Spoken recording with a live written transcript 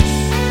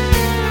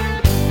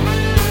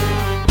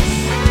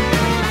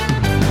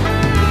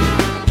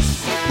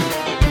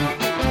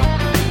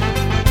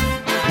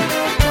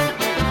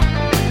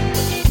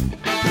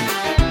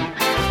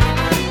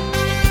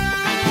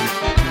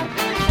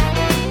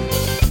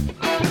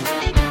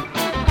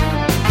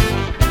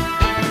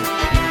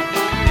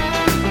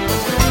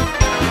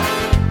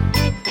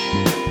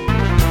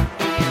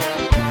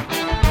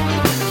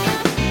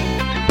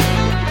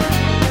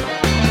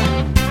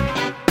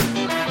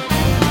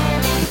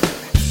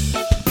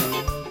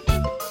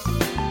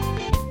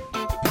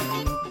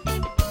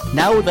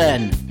Now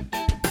then,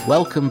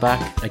 welcome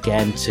back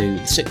again to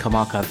the Sitcom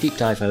Archive Deep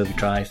Dive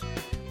Overdrive,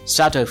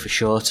 SADO for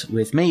short,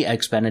 with me,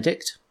 Eggs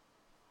Benedict.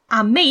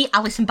 And me,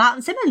 Alison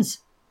Barton Simmons.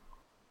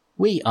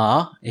 We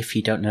are, if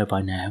you don't know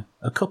by now,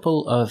 a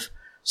couple of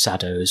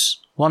SADOs,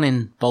 one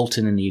in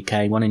Bolton in the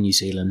UK, one in New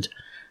Zealand,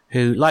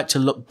 who like to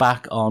look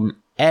back on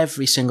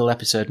every single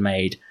episode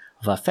made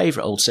of our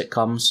favourite old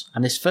sitcoms,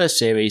 and this first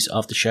series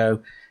of the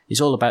show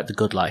is all about The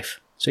Good Life.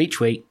 So each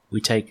week,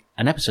 we take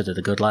an episode of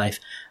The Good Life,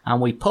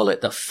 and we pull it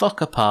the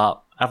fuck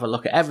apart, have a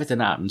look at everything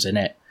that happens in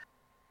it,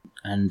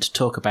 and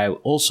talk about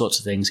all sorts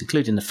of things,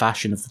 including the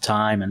fashion of the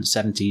time and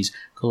 70s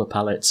colour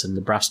palettes and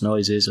the brass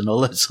noises and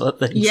all that sort of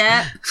things.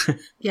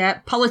 Yeah,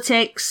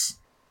 politics,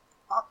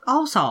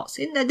 all sorts.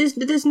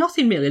 There's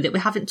nothing really that we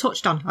haven't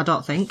touched on, I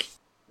don't think.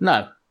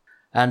 No.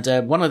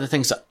 And one of the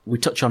things that we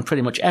touch on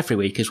pretty much every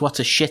week is what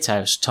a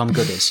shithouse Tom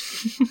Good is.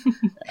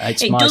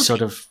 It's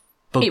sort of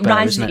bugbear,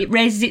 isn't it? It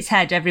raises its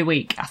head every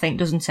week, I think,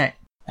 doesn't it?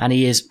 And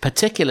he is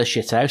particular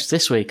shithouse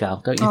this week,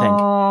 Al, don't you think?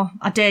 Oh,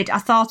 I did. I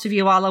thought of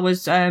you while I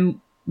was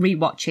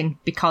rewatching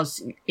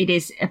because it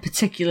is a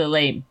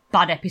particularly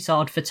bad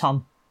episode for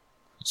Tom.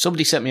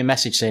 Somebody sent me a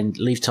message saying,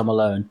 leave Tom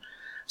alone.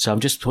 So I'm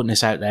just putting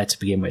this out there to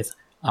begin with.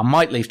 I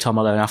might leave Tom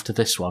alone after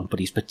this one, but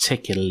he's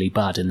particularly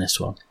bad in this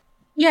one.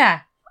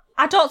 Yeah.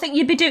 I don't think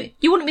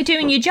you wouldn't be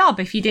doing your job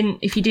if you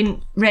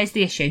didn't raise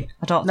the issue.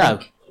 I don't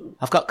think. No.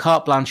 I've got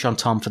carte blanche on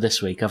Tom for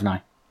this week, haven't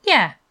I?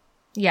 Yeah.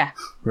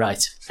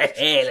 Right.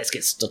 Hey, let's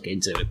get stuck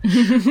into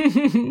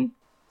it.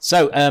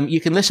 So, you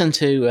can listen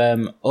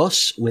to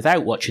us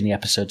without watching the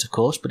episodes, of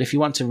course, but if you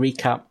want to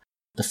recap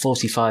the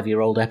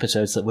 45-year-old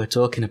episodes that we're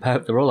talking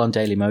about, they're all on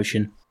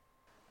Dailymotion.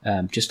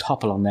 Just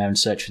hop along there and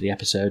search for the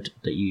episode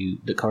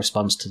that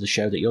corresponds to the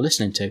show that you're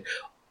listening to.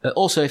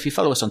 Also, if you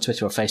follow us on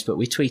Twitter or Facebook,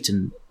 we tweet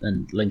and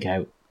link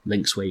out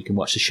links where you can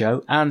watch the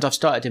show. And I've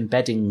started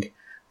embedding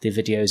the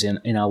videos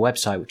in our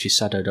website, which is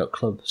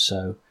sado.club.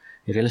 So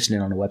if you're listening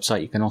on the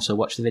website, you can also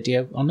watch the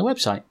video on the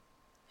website.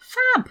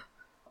 Fab.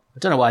 I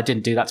don't know why I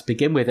didn't do that to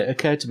begin with. It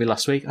occurred to me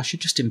last week, I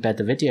should just embed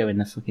the video in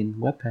the fucking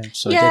webpage.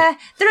 So yeah,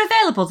 they're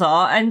available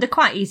though, and they're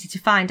quite easy to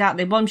find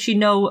out. Once you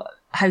know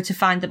how to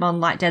find them on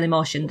like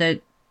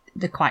Dailymotion,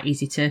 they're quite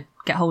easy to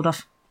get hold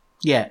of.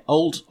 Yeah,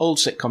 old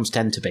sitcoms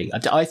tend to be.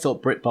 I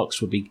thought BritBox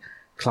would be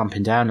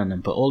clamping down on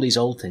them, but all these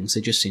old things,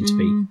 they just seem to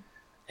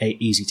be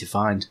easy to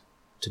find,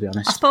 to be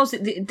honest. I suppose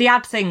the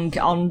ad thing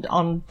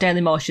on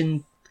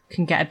Dailymotion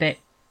can get a bit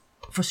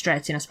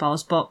frustrating, I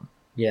suppose, but...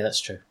 Yeah, that's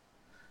true.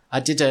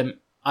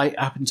 I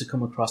happened to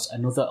come across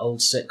another old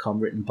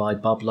sitcom written by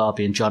Bob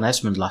Larby and John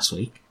Esmond last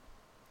week.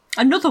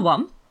 Another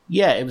one?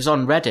 Yeah, it was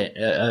on Reddit,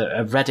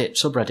 a Reddit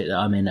subreddit that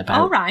I'm in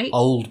about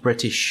old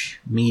British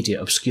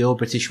media, obscure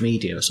British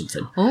media or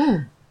something.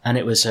 Oh. And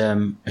it was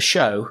a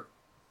show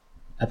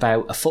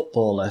about a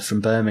footballer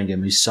from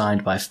Birmingham who's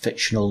signed by a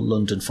fictional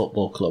London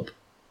football club.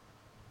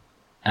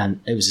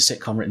 And it was a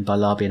sitcom written by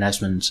Larby and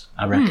Esmond,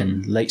 I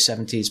reckon, late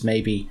 70s,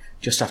 maybe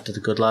just after The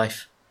Good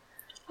Life.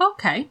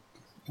 Okay.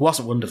 It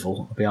wasn't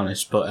wonderful, I'll be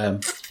honest,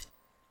 but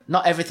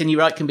not everything you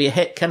write can be a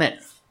hit, can it?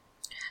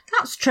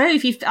 That's true,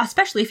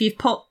 especially if you've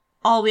put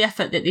all the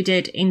effort that they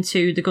did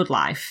into The Good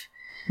Life.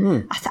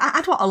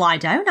 I'd want to lie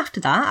down after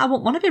that. I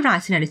wouldn't want to be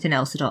writing anything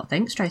else, I don't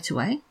think, straight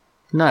away.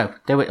 No,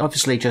 they were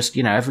obviously just,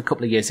 every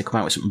couple of years they come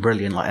out with something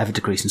brilliant, like Ever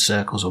Decreasing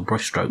Circles or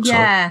Brushstrokes.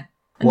 Yeah,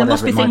 and there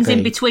must be things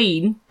in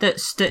between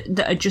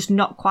that are just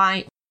not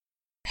quite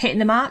hitting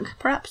the mark,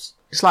 perhaps.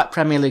 It's like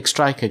Premier League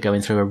striker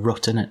going through a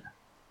rut, isn't it?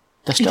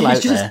 They're still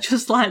out there.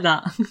 Just like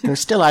that. They're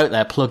still out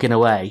there plugging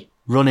away,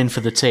 running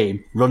for the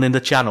team, running the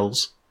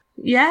channels.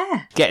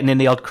 Yeah. Getting in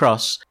the odd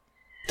cross.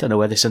 Don't know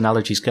where this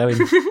analogy's going.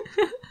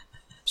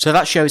 So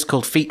that show is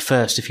called Feet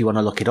First, if you want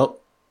to look it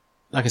up.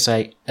 Like I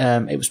say,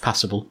 it was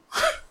passable.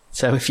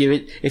 So if you're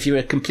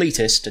a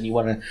completist and you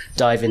want to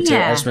dive into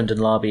Esmond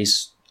and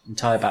Larby's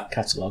entire back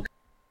catalogue.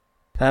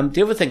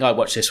 The other thing I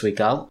watched this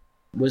week, Al,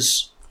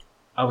 was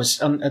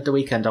at the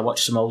weekend I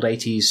watched some old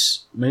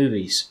 80s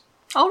movies.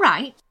 All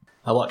right.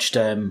 I watched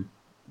one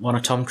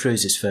of Tom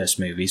Cruise's first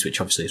movies, which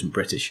obviously isn't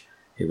British.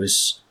 It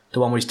was the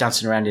one where he's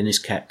dancing around in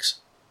his kecks.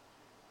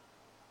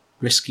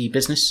 Risky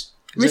Business?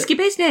 Risky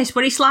Business,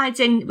 where he slides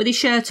in with his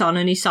shirt on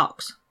and his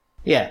socks.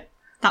 Yeah.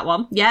 That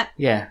one, yeah.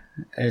 Yeah,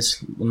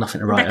 there's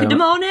nothing to write Rebecca De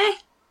Mornay?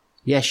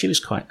 Yeah, she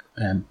was quite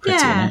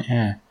pretty in it,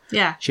 yeah.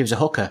 Yeah. She was a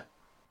hooker.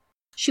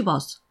 She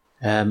was.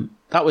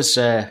 That was,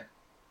 to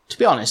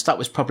be honest, that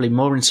was probably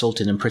more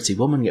insulting than Pretty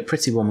Woman. Yet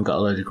Pretty Woman got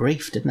a load of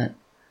grief, didn't it?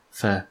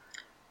 For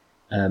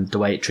the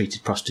way it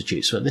treated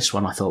prostitutes. But this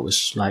one I thought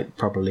was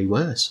probably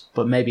worse.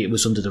 But maybe it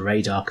was under the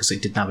radar because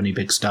it didn't have any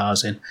big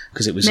stars in.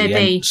 Because it was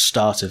the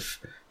start of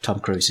Tom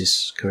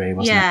Cruise's career,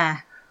 wasn't it?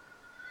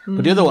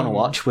 But the other one I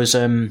watched was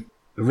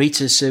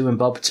Rita, Sue and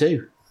Bob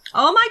 2.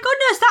 Oh my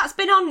goodness, that's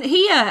been on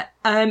here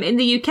in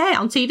the UK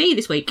on TV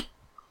this week.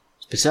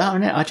 It's bizarre,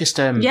 isn't it? I just...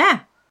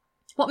 Yeah.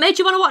 What made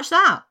you want to watch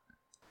that?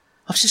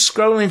 I was just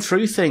scrolling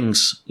through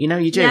things. You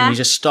do, and you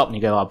just stop and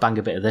you go, I'll bang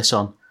a bit of this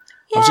on.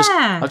 Yeah.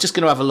 I was just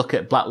going to have a look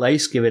at Black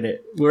Lace giving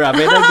it, we're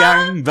having a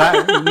gang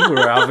bang,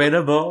 we're having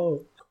a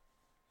ball.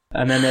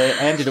 And then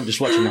I ended up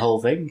just watching the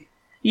whole thing.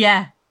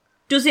 Yeah.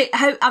 Does it?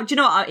 Do you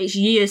know what? It's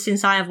years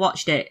since I have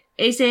watched it.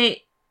 Is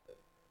it?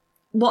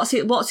 What's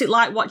it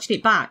like watching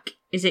it back?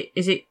 Is it?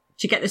 Do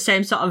you get the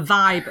same sort of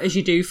vibe as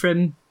you do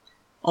from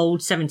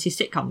old 70s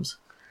sitcoms?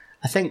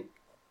 I think,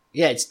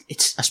 yeah,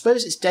 it's. I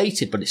suppose it's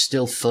dated, but it's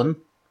still fun.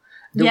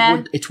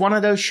 Yeah. It's one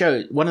of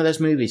those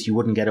movies you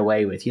wouldn't get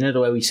away with. You know the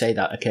way we say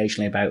that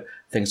occasionally about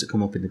things that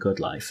come up in The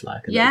Good Life,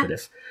 like a little bit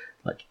of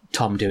like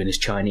Tom doing his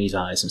Chinese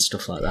eyes and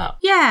stuff like that.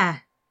 Yeah.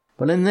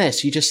 But in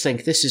this, you just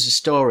think this is a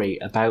story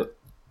about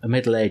a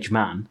middle-aged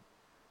man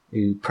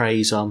who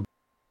preys on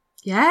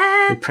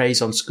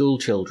school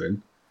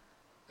children,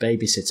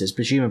 babysitters,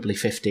 presumably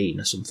 15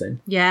 or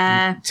something.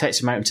 Yeah. He takes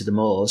them out into the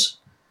moors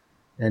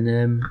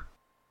and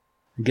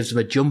gives them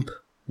a jump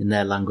in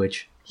their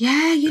language.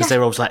 Yeah. Because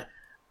they're always like,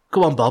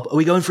 "Come on, Bob, are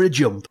we going for a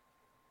jump?"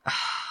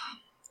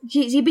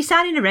 You'd be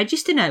signing a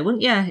register now,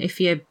 wouldn't you, if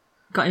you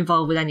got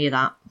involved with any of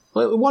that?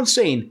 Well, in one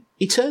scene,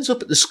 he turns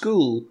up at the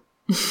school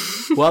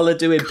while they're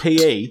doing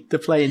PE. They're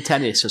playing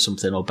tennis or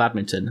something, or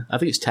badminton. I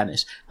think it's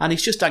tennis. And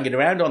he's just hanging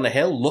around on the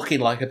hill looking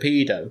like a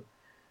pedo.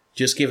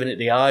 Just giving it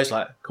the eyes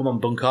like, "Come on,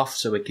 bunk off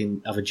so we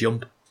can have a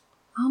jump."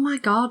 Oh, my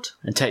God.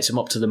 And takes them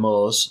up to the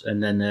moors,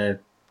 and then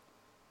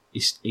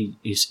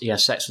he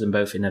has sex with them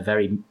both in a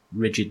very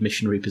rigid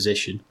missionary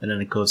position. And then,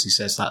 of course, he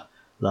says that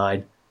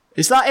line,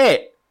 "Is that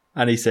it?"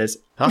 And he says,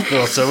 "I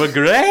thought so were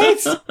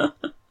great."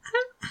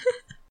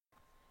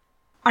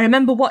 I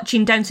remember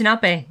watching Downton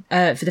Abbey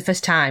for the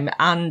first time,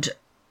 and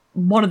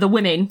one of the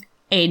women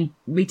in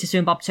Rita, Sue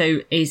and Bob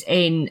 2 is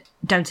in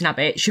Downton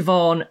Abbey,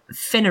 Siobhan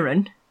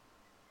Finneran.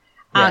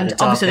 And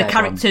obviously the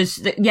characters,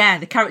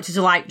 the characters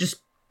are like just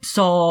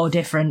so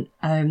different.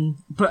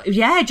 But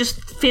yeah,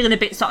 just feeling a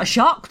bit sort of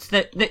shocked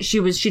that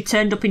she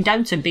turned up in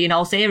Downton being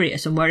all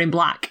serious and wearing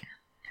black.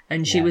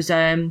 And she was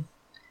one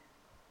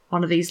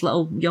of these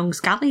little young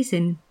scallies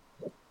in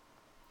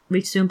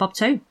Rita, Sue and Bob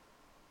 2.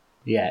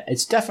 Yeah,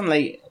 it's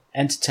definitely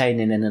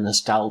entertaining in a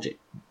nostalgic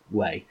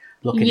way,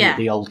 looking at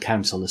the old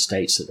council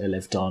estates that they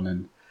lived on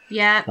and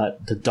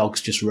like the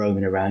dogs just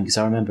roaming around. Because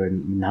I remember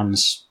in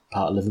Nan's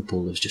part of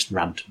Liverpool, there's just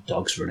random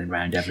dogs running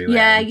around everywhere.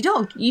 Yeah, you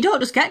don't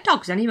just get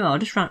dogs anymore,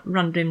 just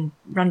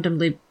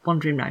randomly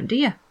wandering around, do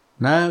you?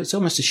 No, it's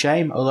almost a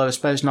shame. Although I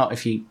suppose not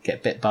if you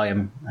get bit by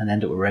them and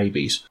end up with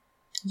rabies.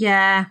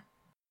 Yeah.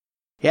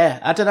 Yeah,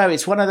 I don't know.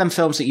 It's one of them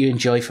films that you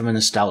enjoy from a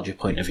nostalgia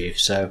point of view.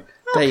 So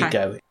there you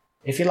go.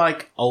 If you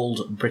like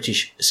old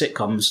British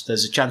sitcoms,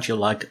 there's a chance you'll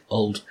like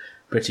old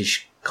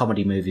British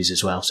comedy movies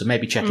as well. So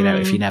maybe check it out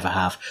if you never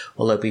have.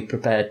 Although be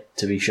prepared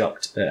to be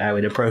shocked at how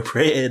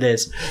inappropriate it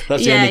is.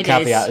 That's the only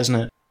caveat, isn't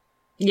it?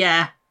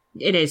 Yeah,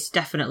 it is,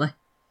 definitely.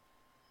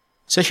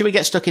 So should we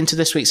get stuck into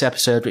this week's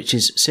episode, which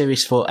is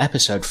Series 4,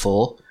 Episode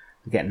 4?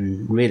 We're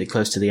getting really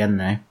close to the end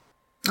now.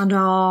 I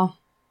know.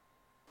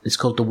 It's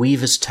called The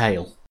Weaver's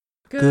Tale.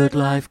 Good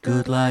life,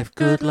 good life,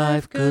 good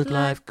life, good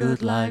life,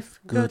 good life,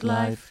 good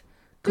life,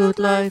 good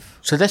life.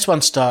 So this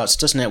one starts,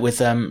 doesn't it, with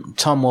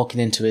Tom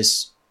walking into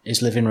his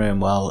living room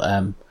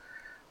while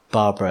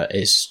Barbara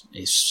is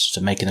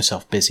making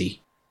herself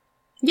busy.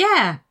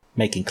 Yeah.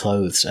 Making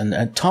clothes.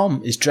 And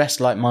Tom is dressed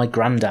like my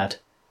granddad.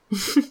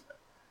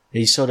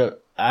 He's sort of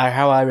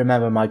how I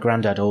remember my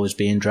granddad always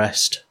being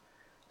dressed.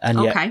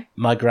 And yet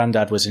my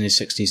granddad was in his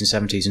 60s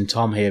and 70s, and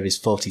Tom here is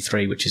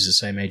 43, which is the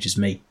same age as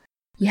me.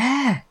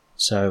 Yeah.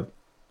 So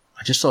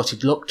I just thought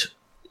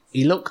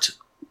he looked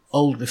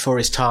old before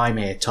his time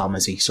here, Tom,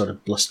 as he sort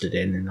of blustered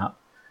in that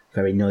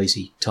very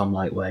noisy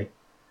Tom-like way.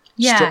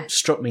 Yeah.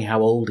 Struck me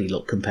how old he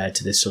looked compared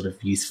to this sort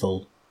of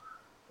youthful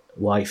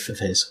wife of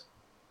his.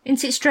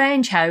 Isn't it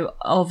strange how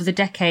over the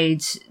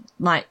decades,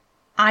 like,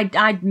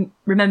 I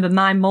remember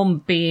my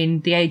mum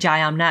being the age I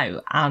am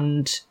now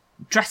and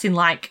dressing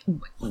like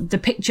the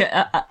picture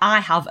I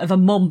have of a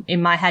mum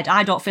in my head.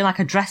 I don't feel like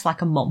I dress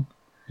like a mum.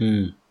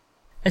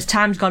 As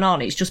time's gone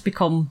on, it's just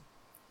become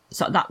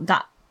sort of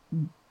that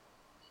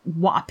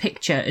what I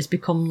picture has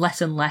become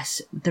less and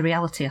less the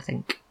reality, I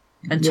think.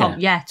 And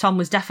Tom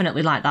was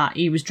definitely like that.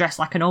 He was dressed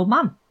like an old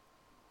man.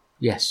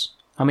 Yes.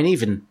 I mean,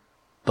 even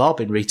Bob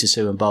in Rita,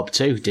 Sue and Bob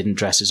 2 didn't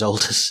dress as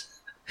old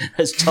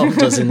as Tom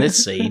does in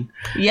this scene.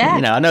 Yeah.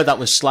 You know, I know that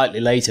was slightly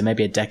later,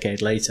 maybe a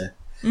decade later.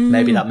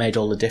 Maybe that made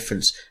all the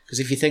difference. Because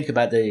if you think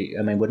about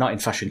we're not in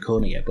Fashion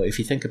Corner yet, but if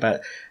you think about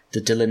the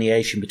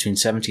delineation between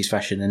 70s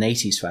fashion and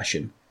 80s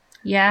fashion,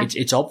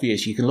 it's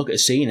obvious. You can look at a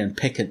scene and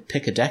pick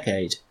a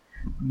decade.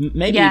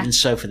 Maybe even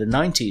so for the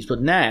 90s.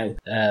 But now,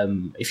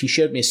 if you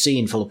showed me a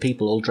scene full of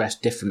people all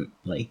dressed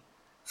differently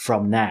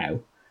from now,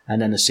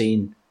 and then a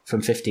scene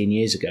from 15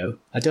 years ago,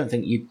 I don't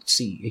think you'd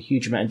see a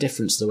huge amount of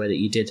difference the way that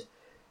you did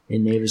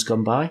in the eras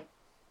gone by.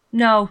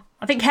 No,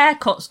 I think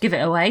haircuts give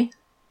it away.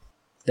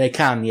 They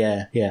can,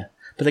 yeah.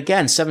 But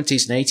again,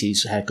 70s and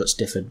 80s haircuts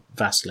differ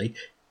vastly.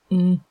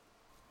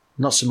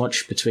 Not so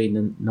much between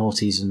the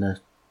noughties and the...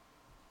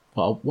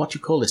 What do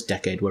you call this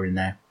decade we're in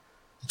now?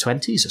 The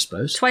 20s, I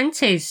suppose.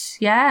 20s,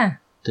 yeah.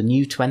 The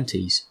new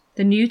 20s.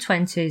 The new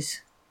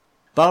 20s.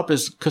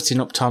 Barbara's cutting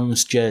up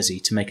Tom's jersey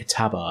to make a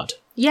tabard.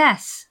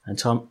 Yes. And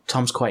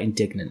Tom's quite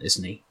indignant,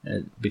 isn't he?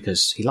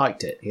 Because he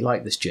liked it. He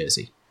liked this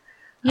jersey.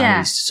 Yeah.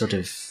 And he's sort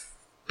of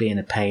being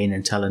a pain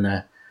and telling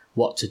her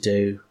what to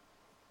do.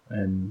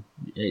 And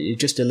it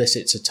just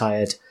elicits a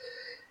tired,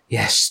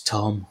 "Yes,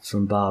 Tom,"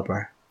 from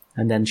Barbara.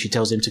 And then she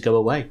tells him to go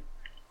away.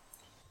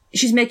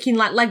 She's making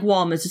like leg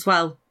warmers as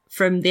well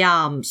from the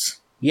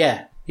arms.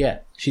 Yeah.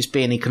 She's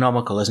being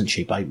economical, isn't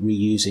she, by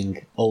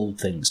reusing old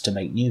things to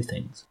make new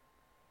things.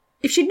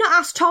 If she'd not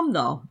asked Tom,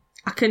 though,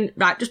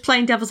 just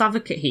playing devil's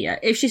advocate here,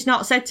 if she's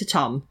not said to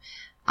Tom,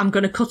 "I'm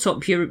going to cut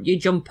up your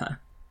jumper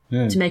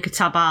to make a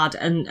tabard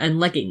and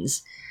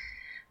leggings,"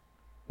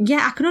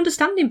 yeah, I can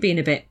understand him being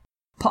a bit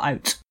put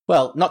out.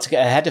 Well, not to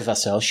get ahead of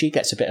herself, she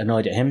gets a bit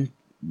annoyed at him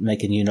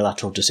making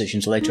unilateral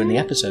decisions later in the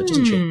episode,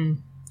 doesn't she?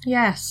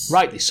 Yes.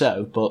 Rightly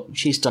so, but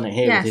she's done it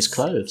here with his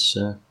clothes.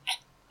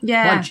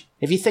 Yeah.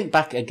 If you think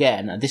back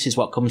again, and this is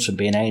what comes from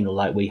being anal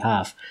like we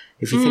have,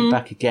 if you think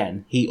back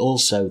again, he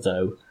also,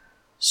 though,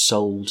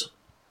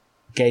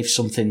 gave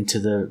something to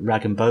the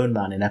rag and bone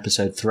man in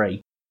episode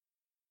 3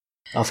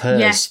 of hers.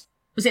 Yes.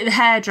 Was it the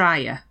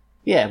hairdryer?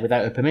 Yeah,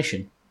 without her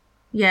permission.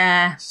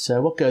 Yeah.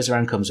 So what goes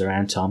around comes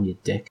around, Tom, you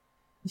dick.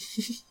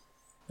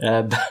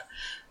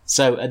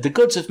 So the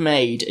goods have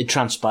made, it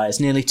transpires,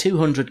 nearly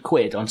 200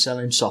 quid on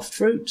selling soft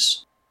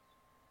fruits.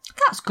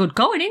 That's good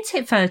going,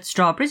 isn't it, for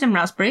strawberries and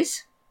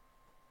raspberries?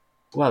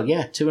 Well,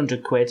 yeah,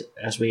 200 quid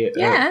as we...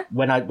 Yeah.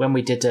 When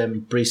we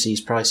did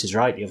Breezy's Prices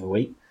Right the other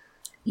week,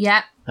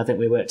 yeah, I think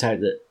we worked out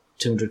that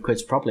 200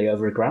 quid's probably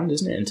over £1,000,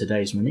 isn't it, in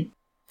today's money?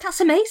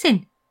 That's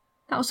amazing.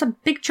 That was a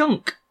big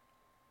chunk.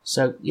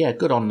 So, yeah,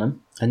 good on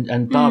them.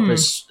 And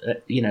Barbara's,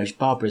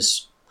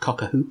 Barbara's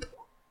cock a hoop.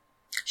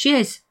 She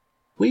is.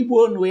 We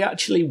won. We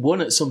actually won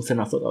at something.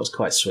 I thought that was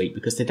quite sweet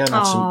because they don't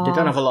have they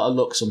don't have a lot of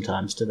luck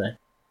sometimes, do they?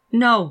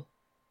 No.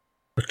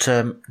 But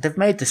they've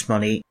made this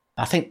money.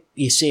 I think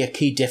you see a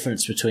key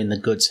difference between the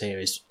goods here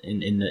is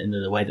in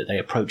the way that they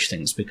approach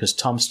things, because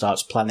Tom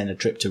starts planning a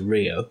trip to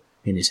Rio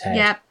in his head,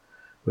 Yep.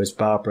 whereas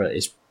Barbara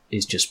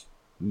is just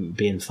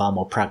being far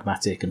more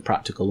pragmatic and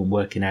practical and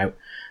working out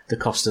the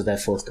cost of their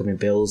forthcoming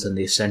bills and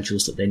the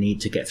essentials that they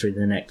need to get through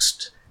the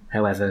next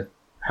however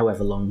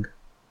long,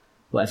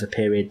 whatever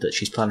period that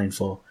she's planning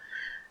for.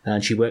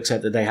 And she works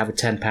out that they have a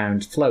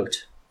 £10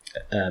 float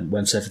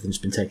once everything's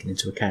been taken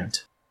into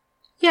account.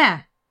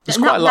 Yeah. It's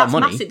quite a lot of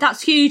money. Massive.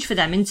 That's huge for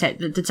them,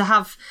 isn't it? To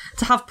have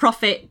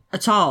profit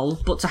at all,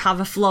 but to have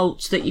a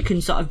float that you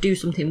can sort of do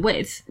something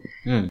with,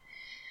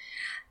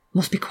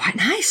 must be quite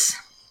nice.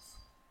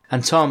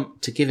 And Tom,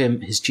 to give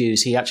him his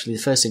dues,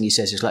 the first thing he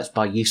says is, "Let's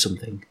buy you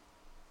something."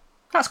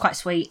 That's quite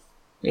sweet.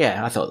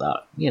 Yeah, I thought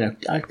that.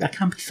 I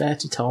can be fair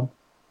to Tom.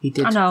 He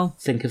did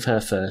think of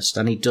her first,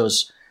 and he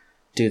does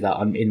do that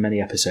in many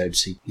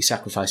episodes. He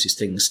sacrifices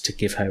things to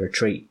give her a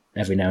treat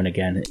every now and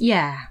again.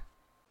 Yeah.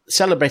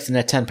 Celebrating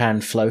their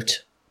 £10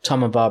 float,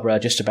 Tom and Barbara are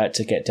just about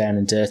to get down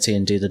and dirty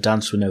and do the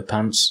dance with no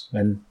pants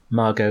when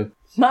Margot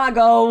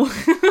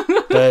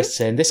bursts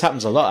in. This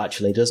happens a lot,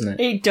 actually, doesn't it?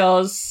 It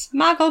does.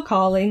 Margot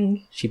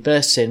calling. She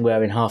bursts in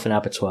wearing half an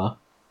abattoir.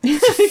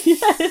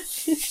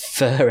 Yes.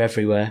 Fur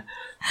everywhere.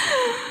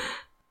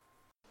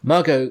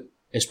 Margot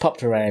has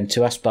popped around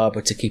to ask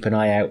Barbara to keep an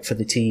eye out for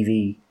the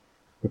TV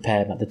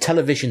repairman, the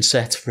television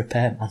set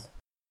repairman.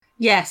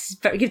 Yes,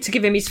 to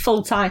give him his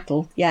full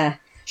title, yeah.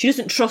 She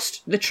doesn't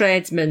trust the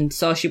tradesman,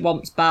 so she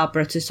wants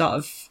Barbara to sort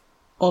of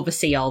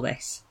oversee all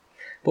this.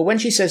 But when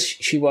she says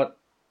she wants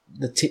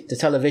the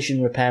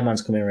television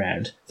repairman's coming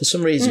around, for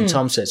some reason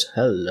Tom says,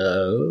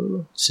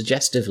 "Hello,"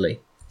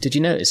 suggestively. Did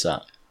you notice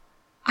that?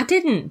 I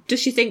didn't. Does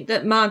she think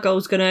that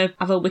Margot's going to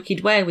have a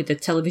wicked way with the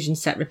television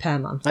set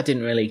repairman? I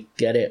didn't really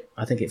get it.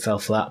 I think it fell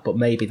flat, but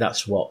maybe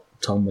that's what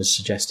Tom was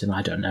suggesting.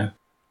 I don't know.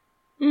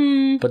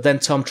 But then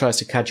Tom tries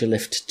to catch a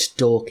lift to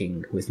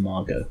Dorking with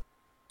Margot,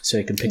 so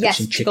he can pick up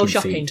some chicken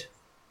feed.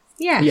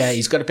 Yes. Yeah,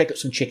 he's got to pick up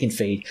some chicken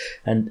feed,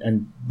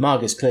 and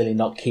Margot's clearly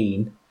not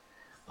keen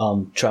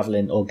on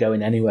travelling or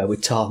going anywhere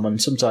with Tom,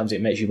 and sometimes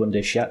it makes you wonder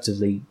if she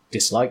actively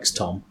dislikes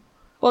Tom.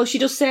 Well, she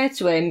does say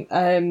to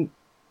him,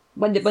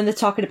 when they're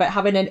talking about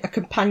having a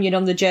companion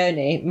on the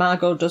journey,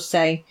 Margot does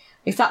say,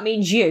 "If that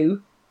means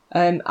you,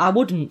 I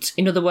wouldn't.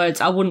 In other words,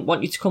 I wouldn't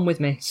want you to come with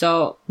me."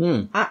 So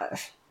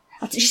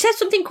she says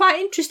something quite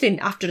interesting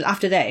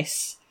after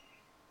this.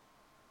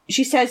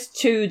 She says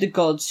to the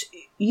goods,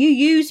 "You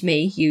use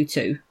me, you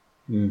two,"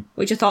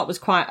 which I thought was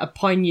quite a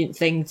poignant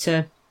thing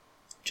to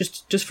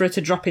just for her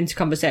to drop into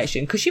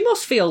conversation, because she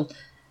must feel,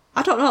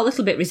 I don't know, a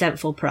little bit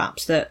resentful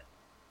perhaps that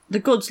the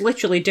goods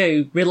literally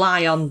do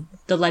rely on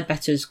the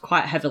Ledbetters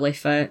quite heavily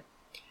for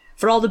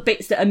all the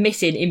bits that are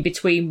missing in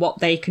between what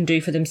they can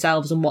do for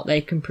themselves and what they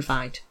can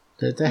provide.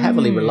 They're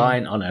heavily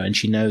reliant on her, and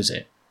she knows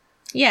it.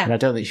 Yeah. And I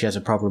don't think she has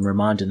a problem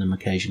reminding them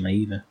occasionally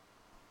either.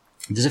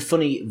 There's a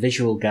funny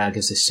visual gag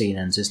as this scene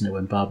ends, isn't it,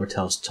 when Barbara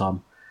tells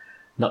Tom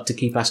not to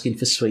keep asking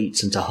for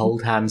sweets and to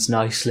hold hands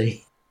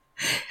nicely.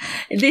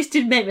 This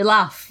did make me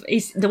laugh.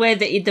 It's the way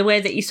that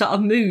he sort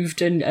of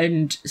moved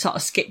and sort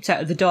of skipped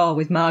out of the door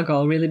with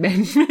Margot really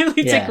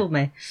tickled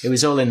me. It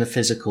was all in the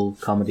physical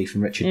comedy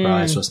from Richard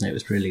Bryce, wasn't it? It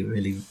was really,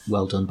 really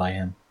well done by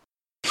him.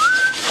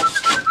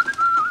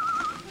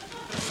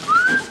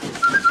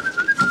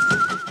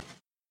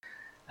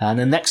 And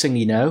the next thing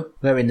you know,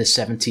 we're in the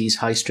 70s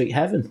High Street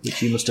heaven,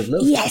 which you must have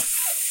loved.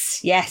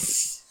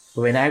 Yes.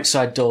 We're in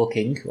outside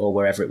Dorking, or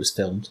wherever it was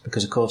filmed,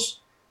 because, of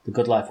course, The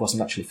Good Life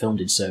wasn't actually filmed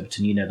in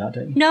Surbiton. You know that,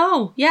 don't you?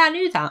 No. Yeah, I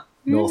knew that.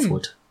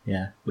 Northwood,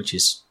 yeah, which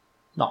is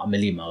not a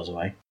million miles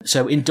away.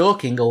 So in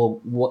Dorking, or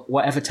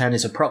whatever town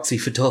is a proxy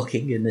for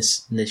Dorking in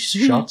this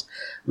shot,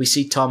 we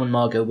see Tom and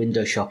Margot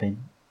window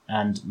shopping,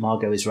 and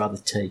Margot is rather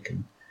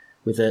taken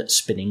with a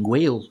spinning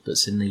wheel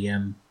that's in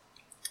the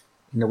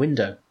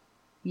window.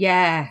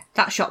 Yeah,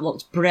 that shot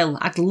looks brill.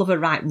 I'd love a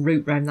right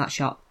route round that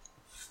shot.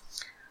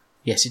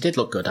 Yes, it did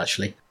look good,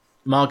 actually.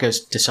 Margot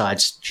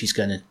decides she's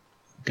going to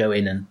go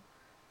in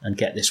and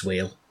get this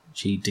wheel.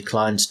 She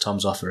declines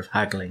Tom's offer of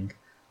haggling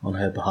on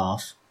her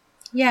behalf.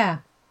 Yeah.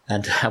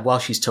 And while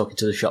she's talking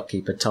to the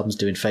shopkeeper, Tom's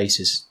doing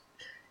faces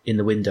in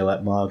the window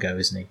at Margot,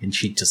 isn't he? And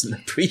she doesn't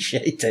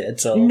appreciate it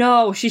at all.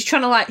 No, she's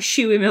trying to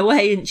shoo him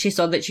away, isn't she,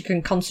 so that she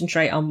can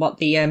concentrate on what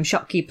the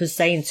shopkeeper's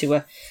saying to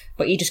her.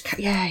 But he just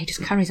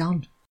carries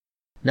on.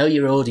 Know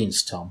your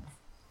audience, Tom.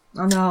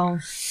 I know.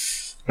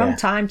 Wrong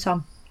time,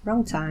 Tom.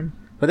 Wrong time.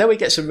 But then we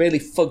get some really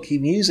funky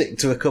music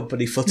to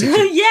accompany footage.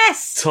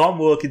 Yes! Tom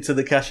walking to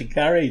the cash and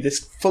carry. This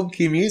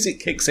funky music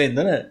kicks in,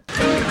 doesn't it?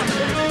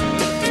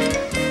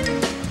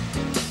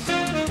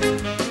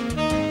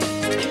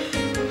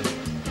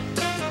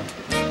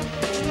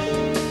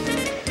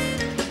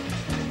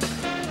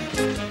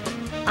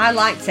 I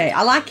liked it.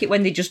 I like it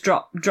when they just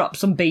drop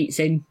some beats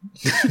in.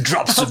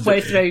 Halfway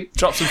through.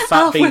 Drop some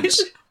fat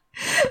beats.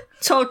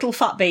 Total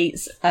fat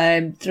beats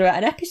throughout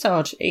an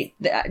episode.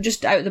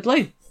 Just out of the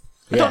blue.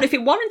 I don't know if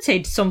it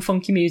warranted some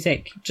funky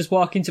music, just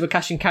walk into a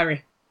cash and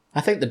carry.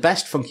 I think the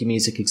best funky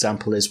music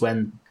example is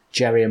when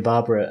Jerry and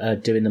Barbara are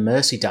doing the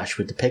Mercy Dash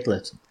with the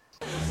piglet.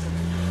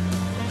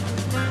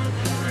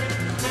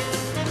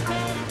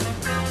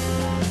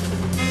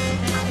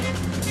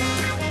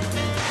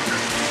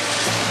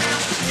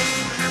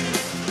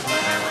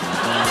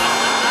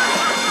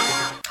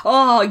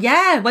 Oh,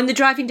 yeah, when they're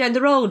driving down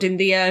the road in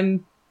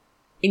the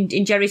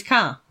in Jerry's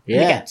car. Yeah.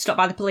 And they get stopped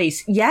by the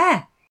police.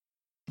 Yeah.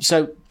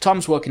 So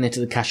Tom's walking into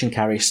the cash and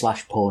carry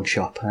 / pawn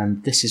shop,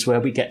 and this is where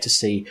we get to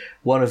see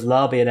one of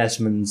Larby and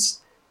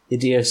Esmond's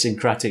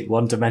idiosyncratic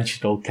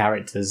one-dimensional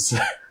characters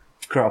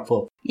crop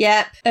up.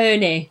 Yep,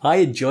 Ernie. I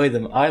enjoy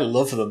them. I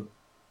love them.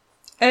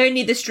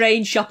 Ernie the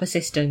strange shop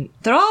assistant.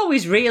 They're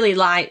always really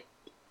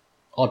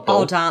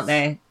odd, aren't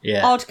they?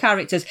 Yeah. Odd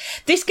characters.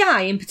 This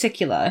guy in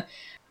particular,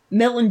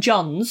 Milton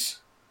Johns,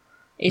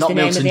 is Not the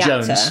name Milton of the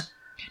Jones. actor.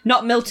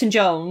 Not Milton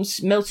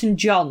Jones, Milton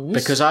Johns.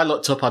 Because I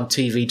looked up on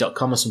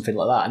TV.com or something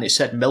like that, and it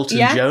said Milton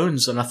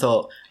Jones, and I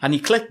thought, and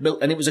you clicked,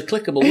 and it was a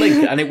clickable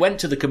link, and it went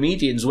to the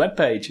comedian's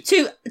webpage.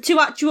 To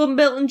actual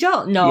Milton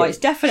Jones? No, Yeah. It's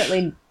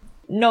definitely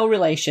no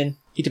relation.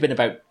 He'd have been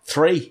about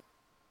 3.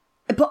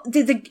 But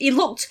he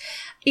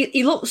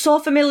looked so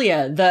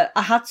familiar that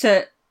I had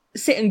to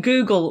sit and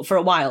Google for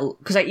a while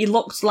because he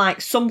looks like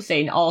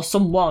something or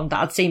someone that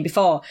I'd seen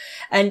before.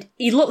 And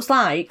he looks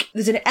like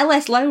there's an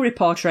L.S. Lowry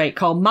portrait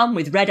called Man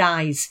with Red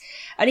Eyes.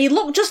 And he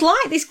looked just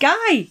like this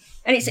guy.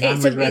 And it's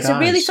a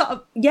really sort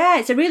of,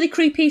 it's a really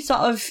creepy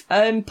sort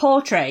of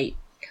portrait.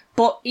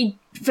 But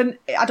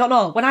I don't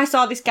know, when I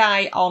saw this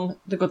guy on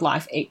The Good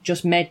Life, it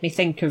just made me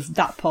think of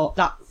that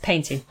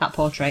painting, that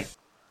portrait.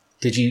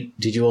 Did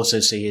you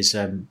also see his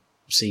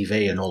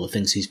CV and all the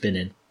things he's been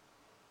in?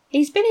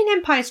 He's been in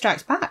Empire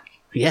Strikes Back.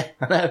 Yeah,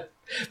 I know.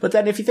 But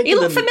then if you think he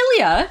looked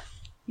familiar.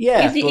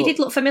 Yeah, he did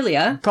look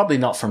familiar. Probably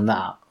not from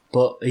that.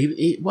 But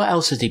what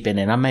else has he been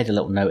in? I made a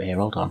little note here.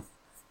 Hold on.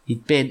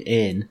 He'd been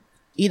in.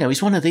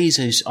 He's one of these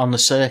who's on the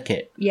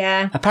circuit.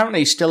 Yeah. Apparently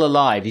he's still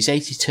alive. He's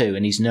 82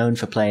 and he's known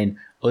for playing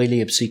oily,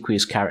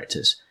 obsequious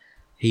characters.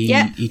 He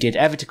did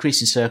Ever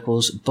Decreasing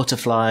Circles,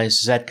 Butterflies,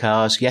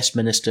 Z-Cars, Yes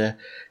Minister,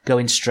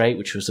 Going Straight,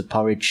 which was the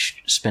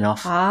Porridge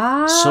spin-off.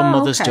 Some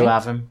others do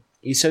have him.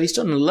 So he's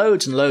done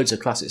loads and loads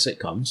of classic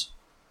sitcoms.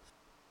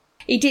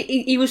 He did.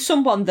 He was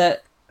someone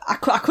that I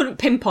couldn't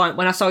pinpoint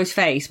when I saw his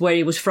face where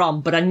he was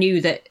from, but I knew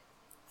that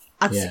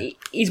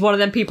he's one of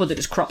them people that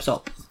just crops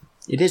up.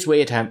 It is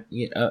weird how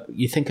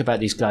you think about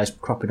these guys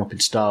cropping up in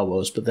Star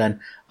Wars, but then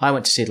I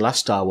went to see the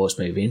last Star Wars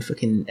movie and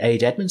fucking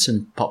Ade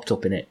Edmondson popped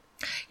up in it.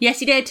 Yes,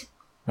 he did.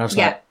 And I was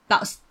like,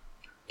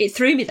 it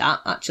threw me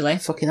that actually.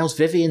 Fucking hell's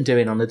Vivian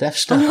doing on the Death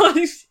Star?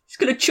 He's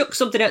going to chuck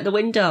something out the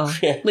window,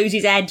 lose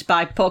his head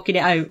by poking it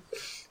out.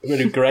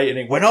 Really great,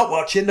 and we're not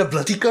watching The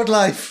Bloody Good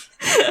Life.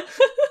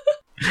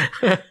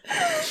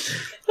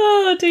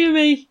 Oh, dear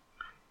me.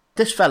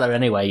 This fella,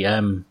 anyway,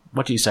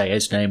 what do you say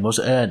his name was?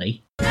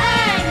 Ernie?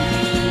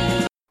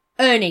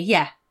 Ernie,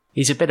 yeah.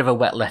 He's a bit of a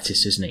wet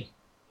lettuce, isn't he?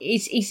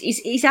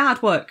 He's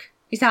hard work.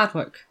 He's hard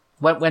work.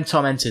 When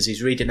Tom enters,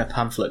 he's reading a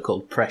pamphlet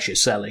called Pressure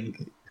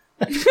Selling.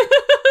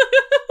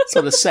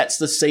 Sort of sets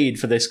the scene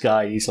for this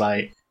guy. He's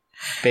like,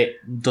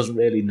 bit doesn't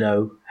really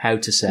know how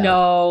to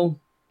sell.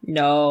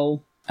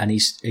 No. And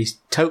he's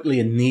totally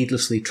and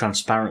needlessly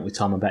transparent with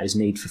Tom about his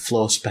need for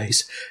floor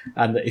space,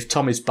 and that if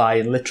Tom is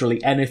buying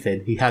literally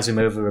anything, he has him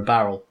over a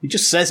barrel. He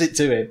just says it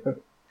to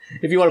him.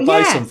 If you want to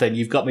buy something,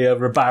 you've got me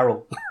over a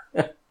barrel.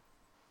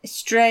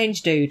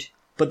 Strange dude.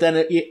 But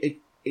then,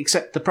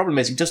 except the problem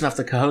is he doesn't have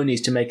the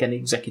cojones to make any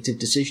executive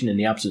decision in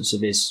the absence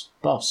of his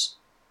boss.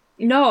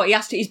 No,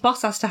 his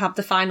boss has to have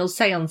the final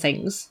say on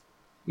things.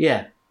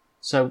 Yeah.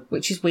 So,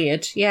 which is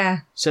weird,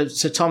 yeah. So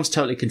Tom's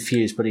totally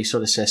confused, but he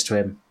sort of says to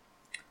him,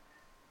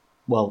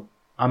 well,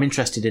 I'm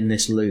interested in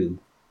this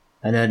loom.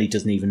 And Ernie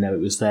doesn't even know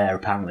it was there.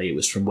 Apparently it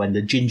was from when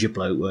the ginger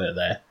bloke were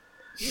there.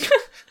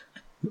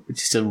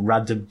 Just a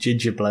random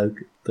ginger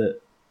bloke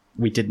that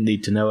we didn't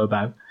need to know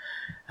about.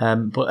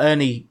 But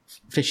Ernie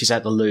fishes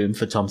out the loom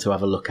for Tom to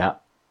have a look at.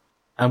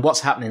 And what's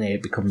happening here,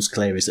 it becomes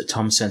clear, is that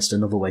Tom sensed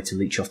another way to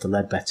leech off the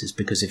Leadbetters,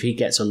 because if he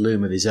gets a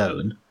loom of his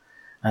own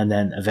and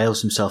then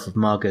avails himself of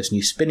Margot's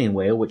new spinning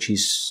wheel, which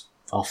he's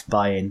off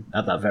buying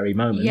at that very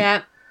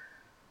moment,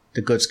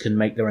 the Goods can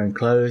make their own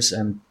clothes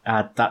and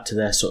add that to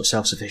their sort of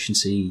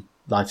self-sufficiency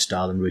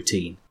lifestyle and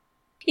routine.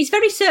 He's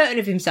very certain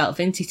of himself,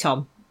 isn't he,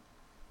 Tom?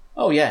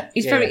 Oh, yeah.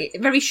 He's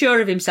very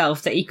sure of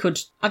himself that he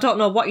could... I don't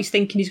know what he's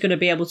thinking he's going to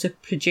be able to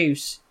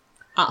produce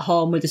at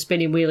home with a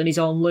spinning wheel and his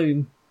own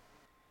loom.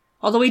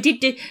 Although he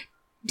did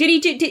he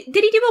do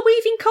a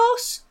weaving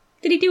course?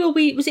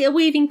 Was it a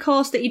weaving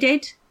course that he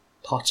did?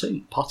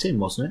 Potting,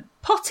 wasn't it?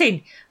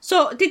 Potting.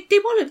 So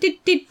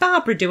did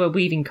Barbara do a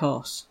weaving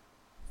course?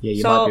 Yeah,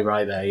 you might be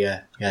right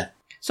there. Yeah.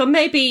 So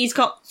maybe he's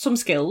got some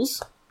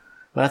skills.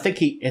 Well, I think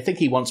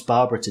he wants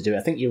Barbara to do it.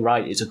 I think you're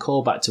right. It's a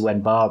callback to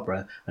when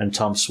Barbara and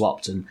Tom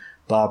swapped, and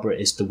Barbara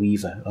is the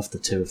weaver of the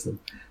two of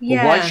them.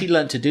 Yeah. But why she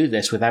learnt to do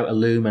this without a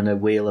loom and a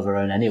wheel of her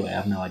own anyway, I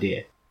have no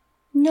idea.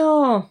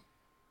 No.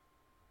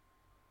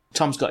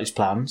 Tom's got his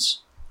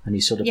plans, and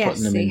he's sort of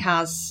putting them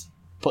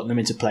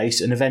into place,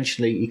 and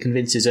eventually he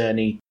convinces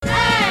Ernie,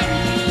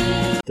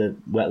 the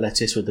wet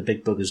lettuce with the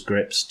big bugger's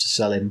grips, to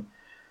sell him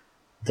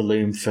the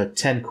loom for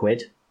 10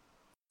 quid,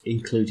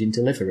 including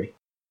delivery.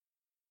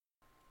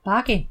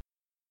 Bargain.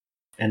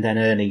 And then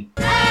Ernie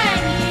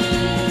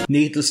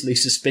needlessly,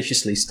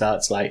 suspiciously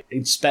starts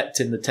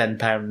inspecting the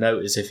 £10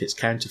 note as if it's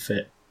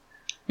counterfeit.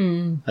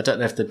 I don't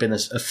know if there'd been a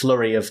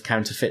flurry of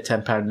counterfeit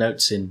 £10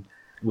 notes in...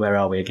 Where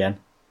are we again?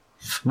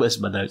 Where's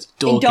my notes?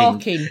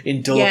 Dorking.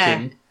 In Dorking.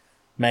 Yeah.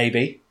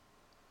 Maybe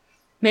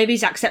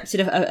he's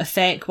accepted a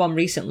fake one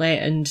recently,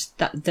 and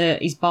that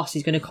his boss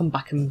is going to come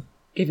back and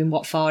give him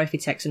what for if he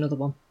takes another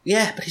one.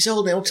 Yeah, but he's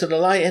holding it up to the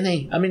light, isn't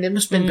he? I mean, it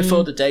must have been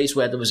before the days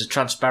where there was a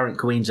transparent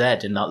Queen's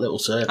head in that little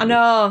circle. I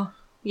know,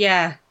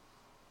 yeah.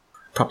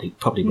 Probably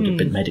would have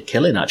been made a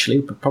killing, actually.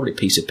 Probably a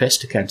piece of piss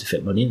to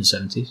counterfeit money in the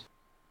 70s.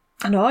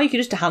 I know, you could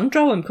just hand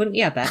draw him, couldn't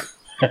you, I bet?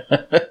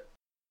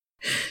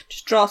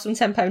 Just draw some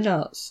 £10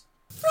 notes.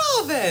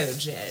 Bravo,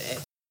 Jerry.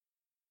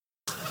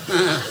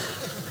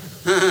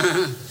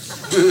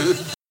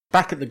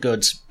 Back at the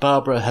Goods,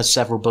 Barbara has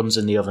several buns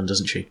in the oven,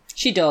 doesn't she?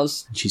 She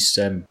does. And she's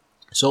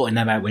sorting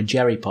them out when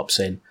Jerry pops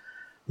in,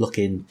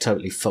 looking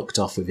totally fucked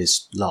off with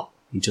his lot.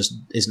 He just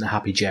isn't a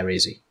happy Jerry,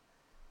 is he?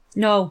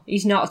 No,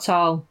 he's not at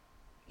all.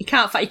 He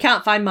can't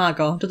find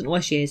Margot. Doesn't know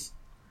where she is.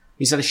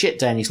 He's had a shit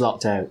day and he's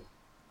locked out.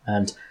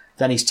 And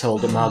then he's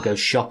told that Margot's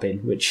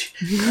shopping, which...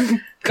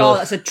 God,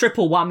 that's a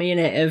triple whammy,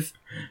 innit, of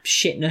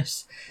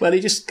shitness. Well, he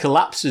just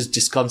collapses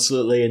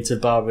disconsolately into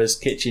Barbara's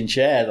kitchen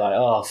chair, like,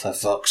 oh, for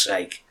fuck's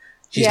sake.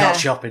 She's not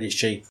shopping, is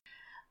she?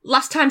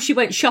 Last time she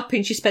went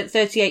shopping, she spent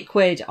 38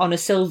 quid on a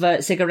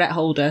silver cigarette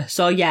holder.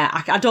 So,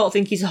 yeah, I don't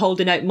think he's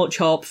holding out much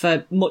hope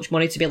for much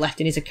money to be left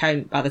in his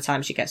account by the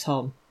time she gets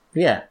home.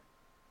 Yeah.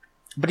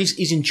 But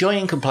he's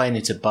enjoying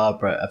complaining to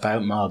Barbara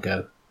about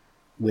Margot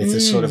with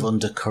a sort of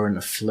undercurrent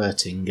of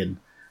flirting, and...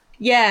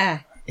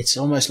 Yeah. It's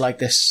almost like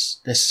this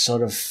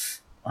sort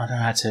of... I don't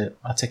know how to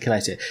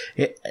articulate it.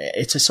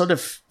 It's a sort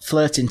of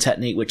flirting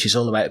technique which is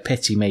all about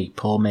pity me,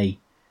 poor me.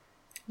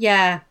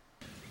 Yeah.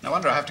 No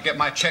wonder I have to get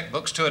my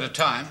checkbooks 2 at a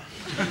time.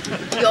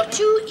 You're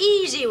too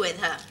easy with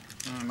her.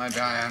 Maybe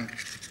I am.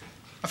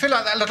 I feel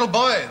like that little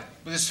boy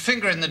with his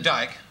finger in the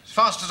dike. As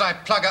fast as I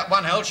plug up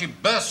one hole, she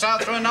bursts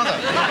out through another.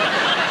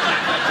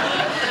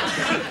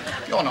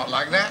 You're not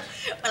like that.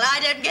 Well, I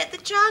don't get the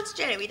chance,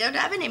 Jerry. We don't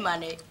have any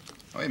money.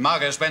 Well, if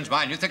Margot spends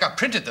mine, you think I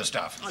printed the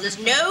stuff. Well,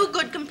 there's no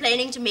good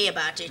complaining to me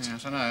about it.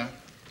 Yes, I know.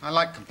 I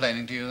like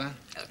complaining to you, then.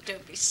 Oh,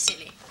 don't be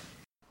silly.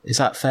 Is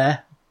that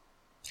fair?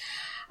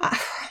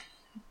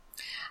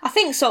 I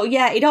think so,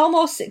 yeah. It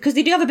almost... Because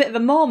they do have a bit of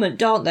a moment,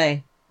 don't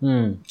they?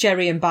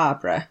 Jerry and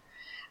Barbara.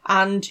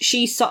 And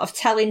she's sort of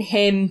telling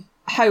him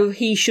how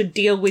he should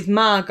deal with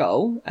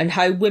Margot and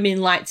how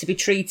women like to be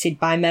treated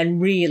by men,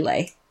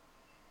 really.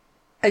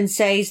 And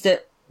says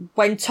that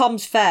when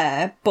Tom's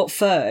fair but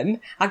firm,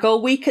 I go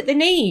weak at the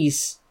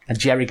knees. And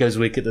Jerry goes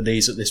weak at the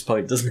knees at this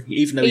point, doesn't he?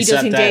 Even though he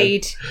does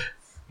indeed. Down.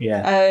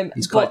 Yeah,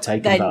 he's quite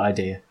taken that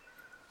idea.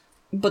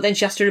 But then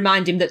she has to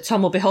remind him that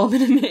Tom will be home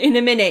in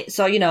a minute.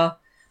 So,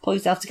 pull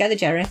yourself together,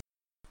 Jerry.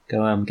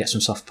 Go get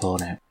some soft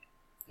porn out.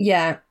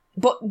 Yeah.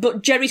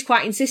 But Jerry's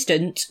quite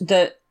insistent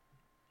that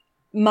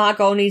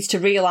Margot needs to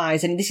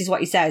realise, and this is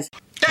what he says.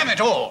 Damn it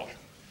all!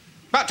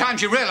 About time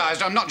she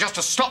realised I'm not just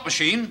a slot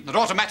machine that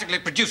automatically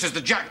produces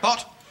the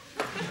jackpot.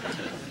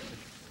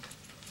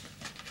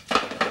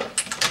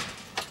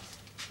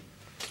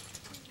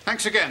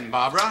 Thanks again,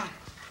 Barbara.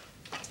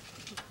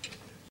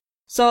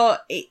 So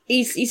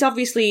it's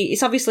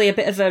obviously a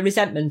bit of a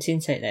resentment,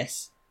 isn't it,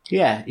 this?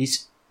 Yeah,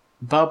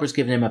 Barbara's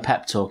giving him a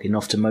pep talk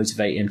enough to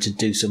motivate him to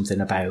do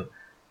something about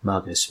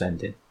Margot's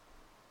spending.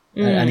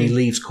 And he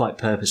leaves quite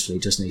purposefully,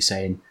 doesn't he,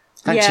 saying,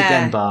 thanks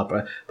again,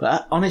 Barbara.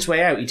 But on his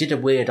way out, he did a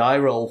weird eye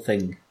roll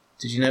thing.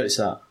 Did you notice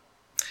that?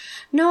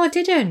 No, I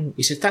didn't.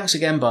 He said, thanks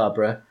again,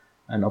 Barbara.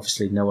 And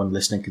obviously no one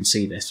listening can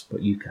see this,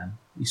 but you can.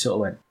 He sort of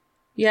went,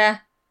 yeah.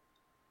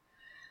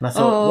 And I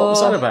thought, what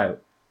was that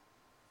about?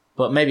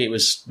 But maybe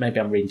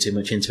I'm reading too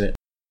much into it.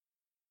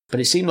 But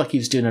it seemed like he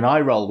was doing an eye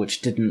roll,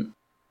 which didn't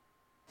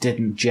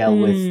gel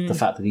with the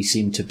fact that he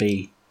seemed to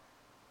be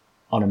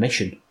on a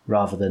mission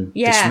rather than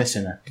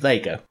dismissing her. There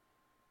you go.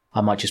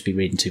 I might just be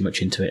reading too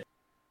much into it.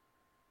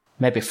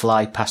 Maybe a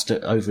fly passed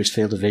over his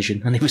field of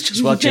vision and he was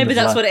just watching Maybe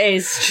the fly. that's what it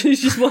is.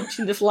 She's just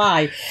watching the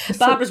fly.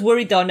 Barbara's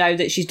worried though now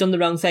that she's done the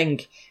wrong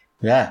thing.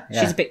 Yeah.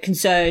 She's a bit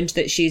concerned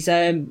that she's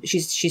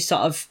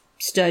sort of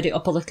stirred it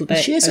up a little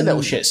bit. She is a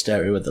little shit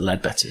stirrer with the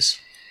Ledbetters.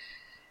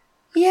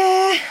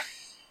 Yeah.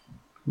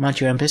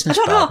 Mind your own business,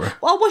 I don't Barbara. know.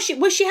 Well,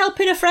 was she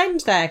helping a friend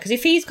there? Because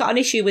if he's got an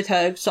issue with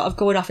her sort of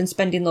going off and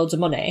spending loads of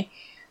money,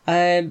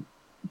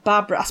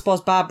 Barbara,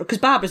 because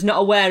Barbara's not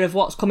aware of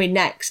what's coming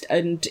next,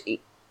 and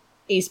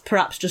is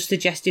perhaps just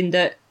suggesting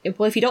that,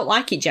 well, if you don't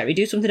like it, Jerry,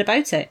 do something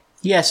about it.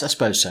 Yes, I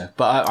suppose so.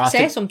 But I Say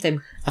think,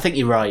 something. I think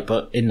you're right,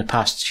 but in the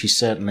past, she's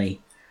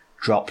certainly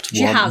dropped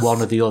one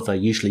or the other,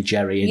 usually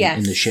Jerry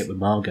in the ship with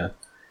Margot.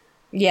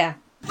 Yeah.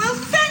 Well,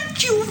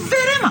 thank you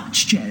very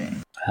much, Jerry.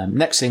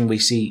 Next thing we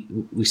see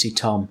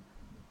Tom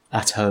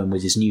at home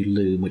with his new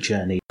loom, which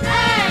Ernie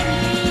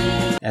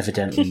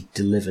evidently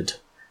delivered,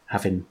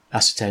 having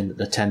ascertained that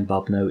the 10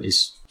 bob note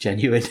is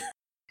genuine.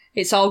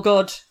 It's all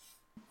good.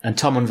 And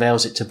Tom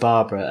unveils it to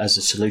Barbara as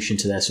a solution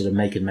to their sort of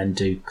make and men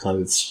do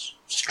clothes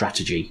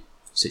strategy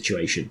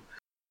situation.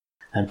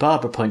 And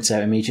Barbara points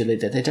out immediately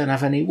that they don't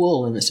have any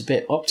wool, and it's a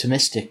bit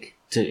optimistic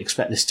to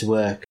expect this to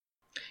work.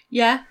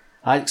 Yeah.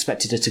 I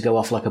expected her to go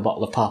off like a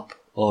bottle of pop,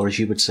 or as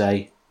you would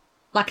say...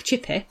 Like a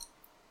chippy.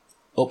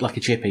 Up like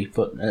a chippy,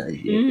 but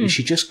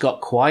she just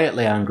got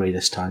quietly angry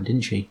this time,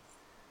 didn't she?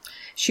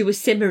 She was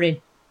simmering.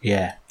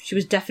 Yeah. She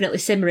was definitely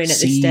simmering at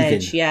Seething.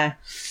 this stage, yeah.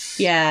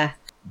 Yeah.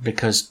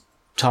 Because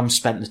Tom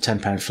spent the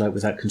 £10 float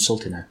without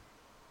consulting her.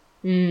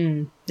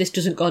 This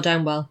doesn't go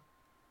down well.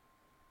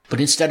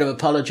 But instead of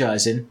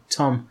apologising,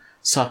 Tom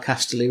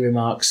sarcastically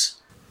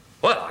remarks,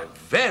 Well, I'm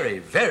very,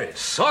 very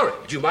sorry.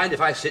 Do you mind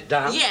if I sit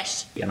down?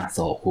 Yes. and I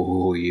thought,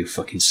 oh, you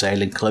fucking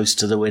sailing close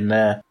to the wind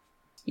there.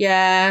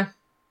 Yeah.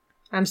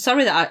 I'm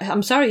sorry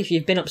if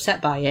you've been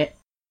upset by it.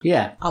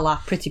 Yeah. A la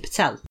Priti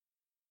Patel.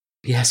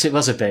 Yes, it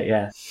was a bit,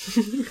 yeah.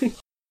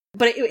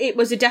 But it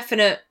was a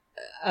definite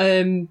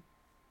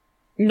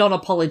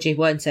non-apology,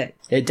 weren't it?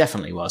 It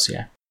definitely was,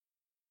 yeah.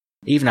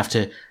 Even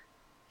after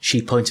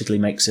she pointedly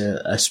makes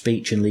a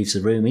speech and leaves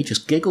the room, he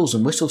just giggles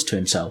and whistles to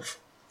himself.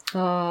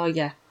 Oh,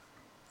 yeah.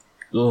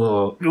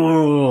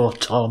 Oh,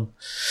 Tom.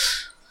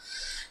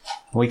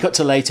 We cut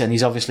to later and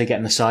he's obviously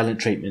getting the silent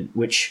treatment,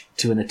 which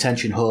to an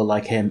attention whore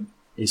like him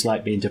is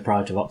like being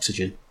deprived of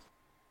oxygen.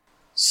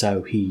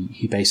 So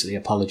he basically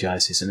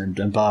apologises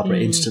and Barbara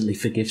instantly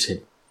forgives him,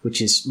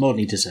 which is more than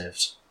he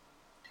deserves.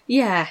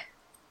 Yeah.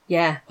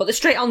 Yeah. But they're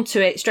straight onto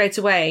it straight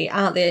away,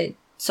 aren't they?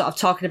 Sort of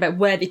talking about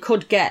where they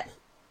could get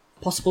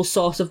possible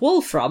source of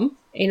wool from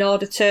in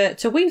order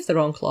to weave their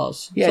own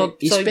clothes. Yeah, so,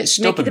 he's so a bit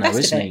stubborn the though, best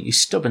of isn't it. he?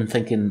 He's stubborn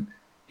thinking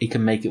he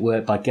can make it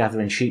work by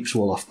gathering sheep's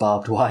wool off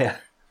barbed wire.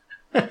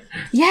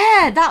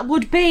 Yeah, that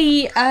would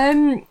be...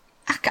 I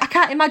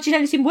can't imagine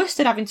anything worse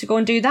than having to go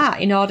and do that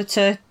in order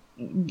to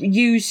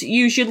use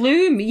your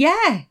loom.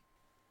 Yeah.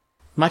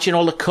 Imagine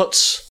all the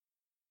cuts.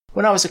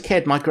 When I was a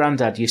kid, my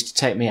granddad used to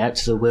take me out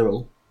to the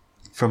Wirral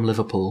from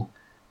Liverpool,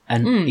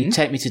 and he'd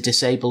take me to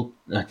disused.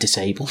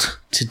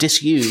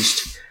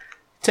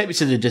 Take me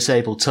to the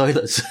disabled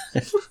toilets.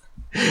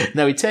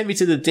 No, he'd take me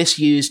to the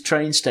disused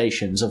train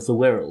stations of the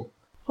Wirral.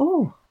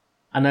 Oh.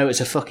 I know, it's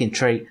a fucking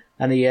treat.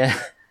 And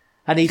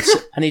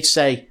he'd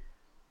say,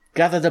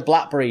 gather the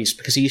blackberries,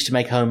 because he used to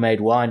make homemade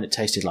wine that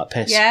tasted like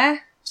piss. Yeah.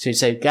 So he'd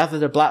say, gather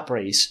the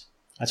blackberries.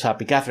 And so I'd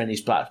be gathering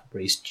these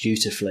blackberries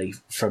dutifully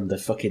from the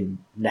fucking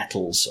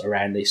nettles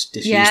around this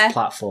disused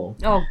platform.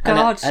 Oh,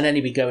 God. And then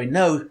he'd be going,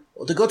 no,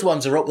 the good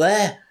ones are up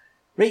there.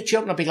 Reach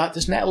up, and I'd be like,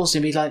 there's nettles.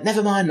 And he'd be like,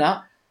 never mind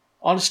that.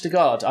 Honest to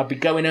God, I'd be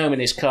going home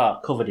in his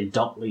car covered in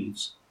dock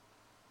leaves.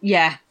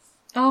 Yeah.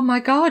 Oh, my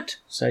God.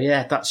 So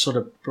yeah, that sort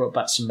of brought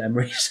back some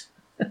memories.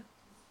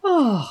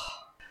 Oh.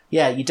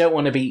 Yeah, you don't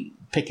want to be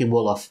picking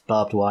wool off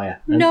barbed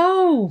wire. And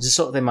No. it's the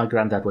sort of thing my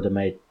granddad would have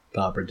made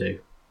Barbara do.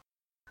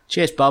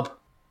 Cheers, Bob.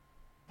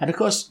 And of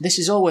course, this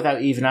is all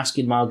without even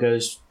asking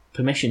Margot's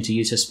permission to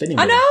use her spinning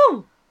wheel. I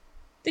know.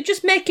 They're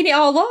just making it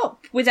all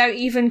up without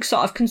even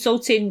sort of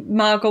consulting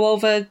Margot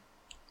over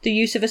the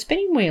use of a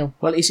spinning wheel.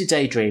 Well, he's a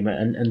daydreamer,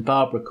 and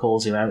Barbara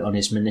calls him out on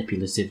his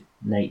manipulative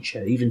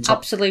nature. Even Tom,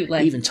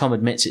 Absolutely. Even Tom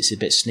admits it's a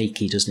bit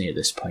sneaky, doesn't he, at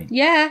this point?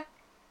 Yeah.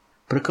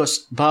 But of course,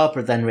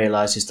 Barbara then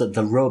realises that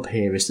the rub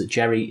here is that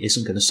Jerry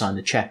isn't going to sign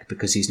the cheque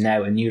because he's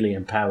now a newly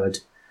empowered...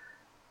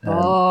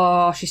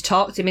 She's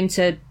talked him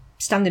into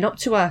standing up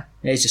to her.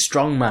 Yeah, he's a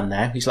strong man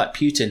now. He's like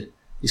Putin.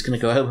 He's going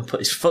to go home and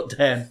put his foot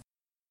down.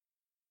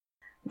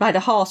 Ride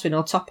a horse with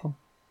no top on.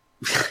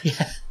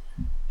 Yeah.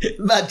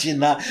 Imagine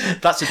that.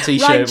 That's a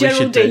T-shirt Ride we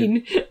should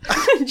do.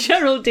 Geraldine.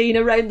 Geraldine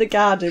around the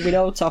garden with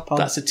no top on.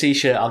 That's a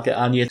T-shirt I'll get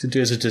Anya to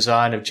do as a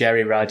design of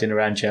Jerry riding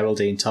around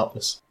Geraldine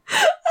topless.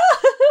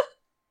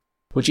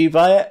 Would you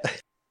buy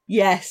it?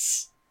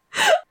 Yes.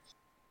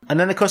 And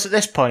then, of course, at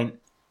this point,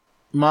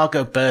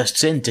 Margot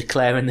bursts in,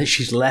 declaring that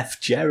she's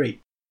left Jerry.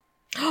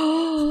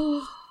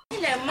 Hello,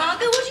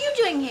 Margot. What are you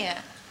doing here?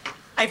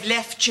 I've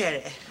left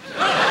Jerry.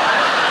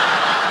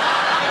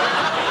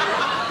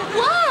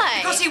 Why?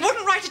 Because he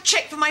wouldn't write a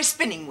cheque for my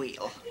spinning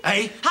wheel.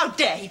 Eh? How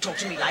dare he talk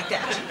to me like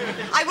that?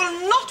 I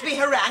will not be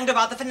harangued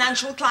about the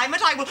financial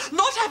climate. I will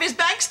not have his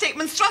bank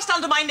statements thrust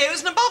under my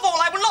nose. And above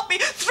all, I will not be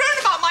thrown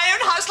about my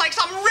own house like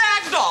some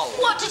rag doll.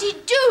 What did he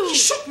do? He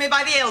shook me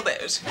by the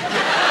elbows.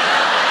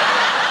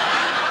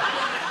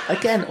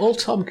 Again, all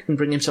Tom can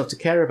bring himself to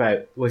care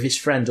about with his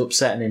friend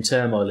upset and in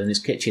turmoil in his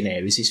kitchen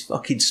here is his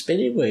fucking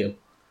spinning wheel.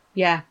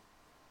 Yeah.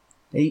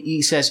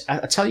 He says,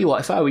 I tell you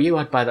what, if I were you,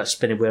 I'd buy that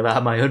spinning wheel out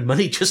of my own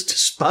money just to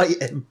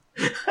spite him.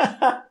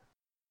 And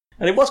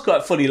it was quite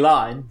a funny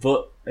line,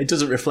 but it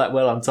doesn't reflect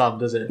well on Tom,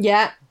 does it?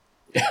 Yeah.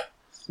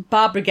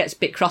 Barbara gets a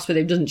bit cross with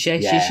him, doesn't she?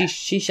 Yeah.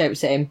 She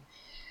shouts at him.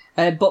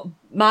 But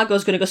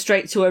Margot's going to go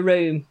straight to her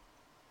room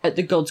at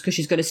the Goods because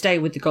she's going to stay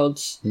with the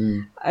Goods.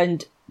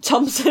 And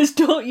Tom says,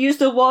 don't use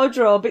the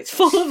wardrobe, it's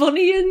full of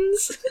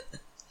onions.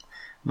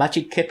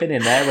 Imagine kipping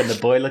in there when the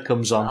boiler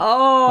comes on.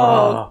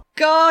 Oh,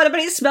 God, I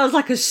bet it smells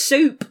like a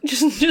soup.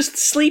 Just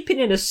sleeping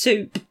in a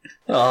soup.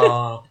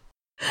 Oh.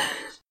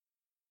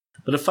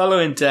 But the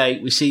following day,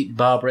 we see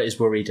Barbara is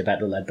worried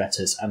about the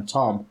Ledbetters, and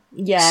Tom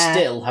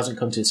still hasn't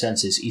come to his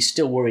senses. He's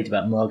still worried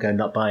about Margot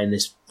not buying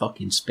this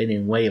fucking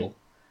spinning wheel.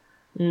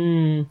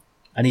 And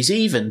he's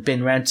even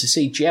been round to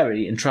see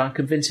Jerry and try and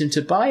convince him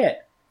to buy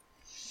it.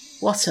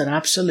 What an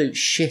absolute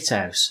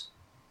shithouse.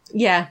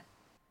 Yeah.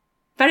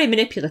 Very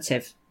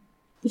manipulative.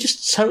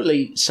 Just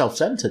totally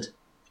self-centred.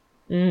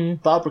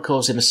 Barbara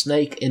calls him a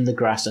snake in the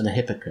grass and a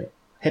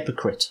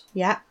hypocrite.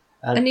 Yeah.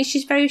 And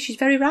she's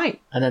very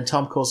right. And then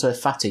Tom calls her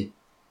fatty.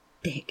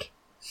 Dick.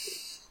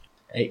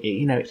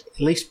 You know, at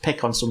least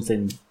pick on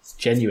something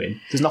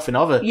genuine. There's nothing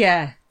of her.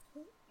 Yeah.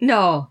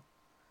 No.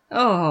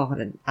 Oh, what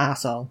an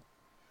arsehole.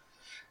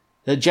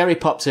 Jerry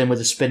pops in with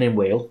a spinning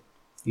wheel.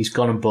 He's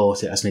gone and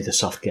bought it, hasn't he, the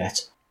soft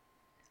get?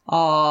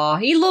 Oh,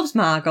 he loves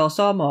Margot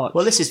so much.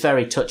 Well, this is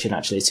very touching,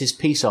 actually. It's his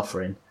peace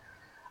offering.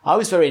 I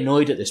was very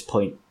annoyed at this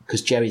point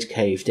because Jerry's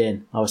caved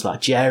in. I was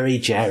like, Jerry.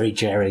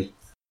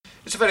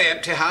 It's a very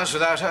empty house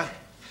without her.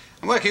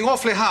 I'm working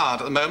awfully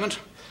hard at the moment.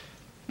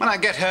 When I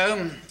get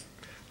home,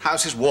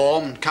 house is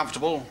warm and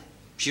comfortable.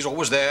 She's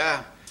always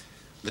there.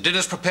 The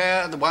dinner's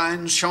prepared, the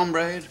wine's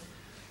chambrade.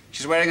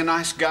 She's wearing a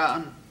nice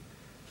gown.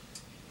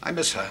 I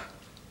miss her.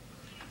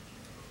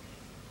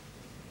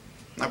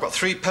 I've got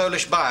 3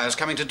 Polish buyers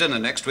coming to dinner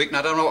next week, and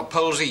I don't know what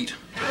Poles eat.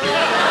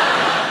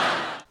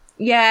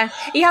 Yeah,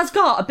 he has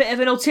got a bit of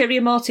an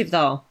ulterior motive,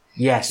 though.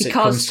 Yes, because it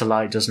comes to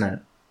light, doesn't it?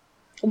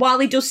 While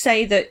he does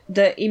say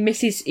that he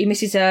misses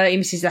her, he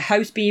misses the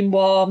house being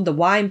warm, the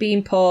wine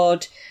being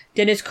poured,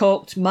 dinner's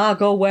cooked,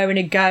 Margot wearing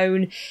a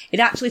gown, it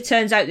actually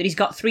turns out that he's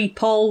got 3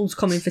 Poles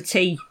coming for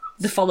tea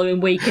the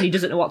following week, and he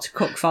doesn't know what to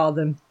cook for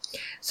them.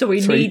 So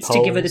he needs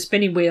to give her the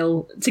spinning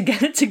wheel to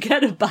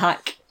get her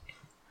back.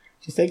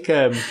 Do you think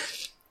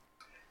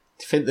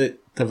that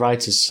the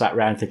writers sat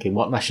around thinking,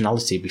 what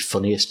nationality would be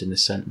funniest in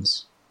this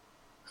sentence?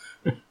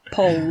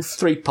 Poles.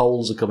 3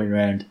 Poles are coming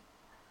round.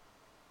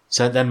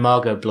 So then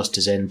Margot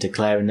blusters in,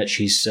 declaring that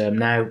she's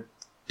now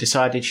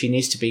decided she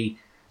needs to be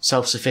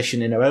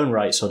self-sufficient in her own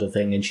right, sort of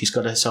thing, and she's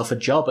got herself a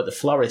job at the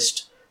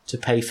florist to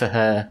pay for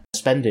her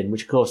spending,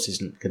 which of course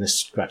isn't going to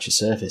scratch the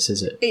surface,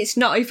 is it? It's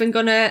not even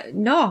going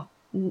to...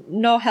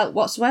 No help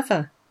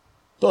whatsoever.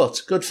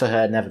 But good for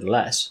her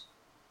nevertheless.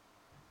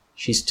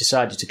 She's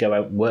decided to go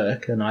out and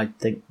work, and I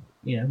think,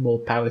 more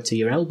power to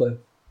your elbow.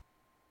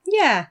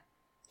 Yeah.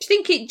 Do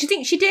you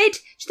think she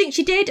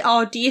did?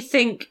 Or do you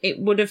think it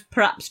would have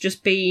perhaps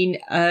just been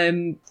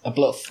a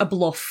bluff? A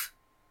bluff.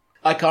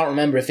 I can't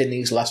remember if in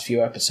these last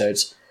few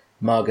episodes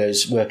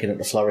Margot's working at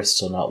the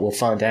florist's or not. We'll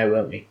find out,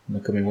 won't we, in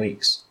the coming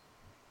weeks?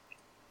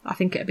 I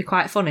think it'd be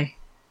quite funny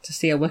to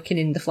see her working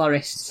in the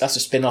florist's. That's a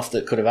spin-off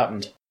that could have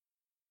happened.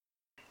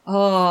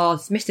 Oh,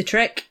 it's Mr.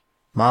 Trick.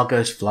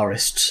 Margot's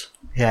florists.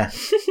 Yeah.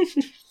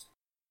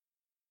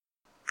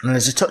 And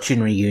there's a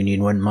touching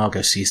reunion when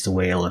Margot sees the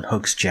wheel and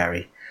hugs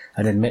Jerry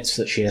and admits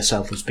that she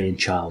herself was being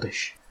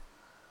childish.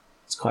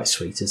 It's quite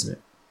sweet, isn't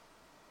it?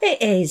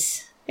 It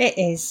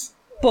is.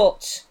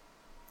 But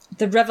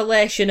the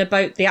revelation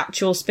about the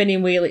actual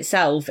spinning wheel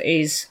itself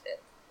is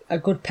a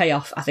good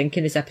payoff, I think,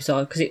 in this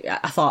episode, because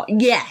I thought,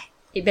 yeah,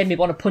 it made me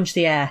want to punch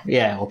the air.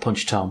 Yeah, or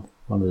punch Tom.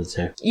 One of the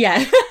two.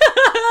 Yeah.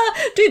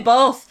 Do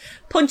both.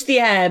 Punch the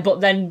air,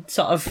 but then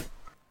sort of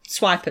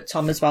swipe at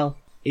Tom as well.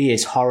 He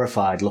is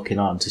horrified looking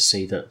on to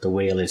see that the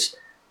wheel is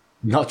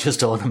not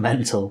just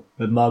ornamental,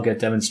 but Margot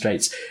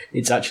demonstrates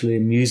it's actually a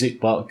music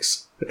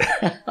box.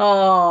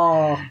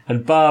 Oh.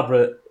 And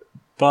Barbara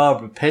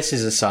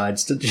pisses aside,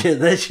 doesn't she?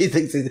 Then she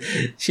thinks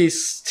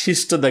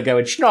she's stood there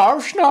going,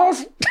 snarf,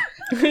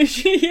 snarf.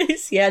 She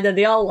is, yeah, then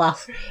they all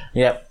laugh.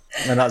 Yep,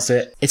 and that's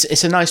it.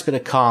 It's a nice bit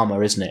of karma,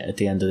 isn't it, at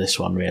the end of this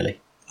one, really?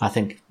 I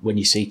think when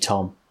you see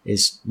Tom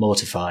is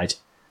mortified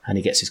and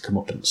he gets his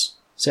comeuppance.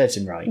 Serves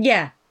him right.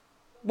 Yeah.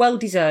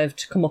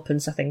 Well-deserved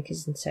comeuppance, I think,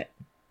 isn't it?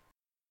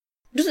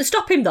 It doesn't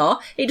stop him, though.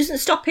 It doesn't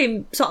stop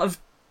him sort of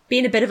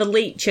being a bit of a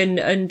leech and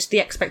the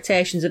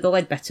expectations of the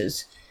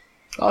Ledbetters.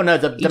 Oh, no,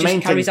 the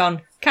main carries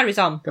thing... Carries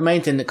on. The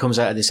main thing that comes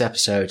out of this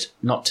episode,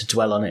 not to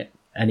dwell on it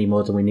any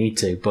more than we need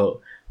to, but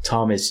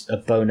Tom is a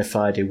bona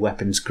fide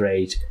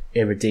weapons-grade,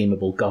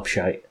 irredeemable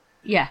gobshite.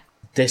 Yeah.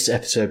 This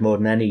episode, more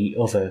than any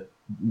other,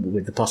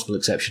 with the possible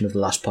exception of the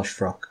last Posh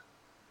Frock,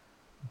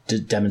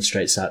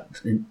 demonstrates that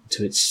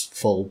to its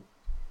full...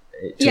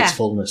 its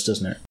fullness,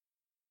 doesn't it?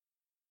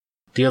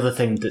 The other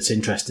thing that's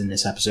interesting in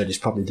this episode is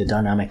probably the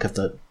dynamic of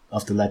the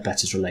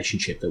Ledbetters'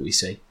 relationship that we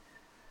see.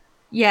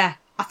 Yeah,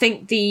 I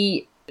think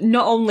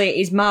not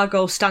only is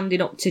Margot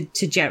standing up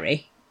to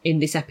Jerry in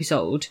this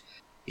episode,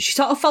 she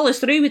sort of follows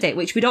through with it,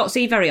 which we don't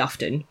see very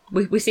often.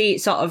 We see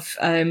it sort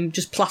of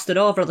just plastered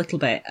over a little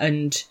bit,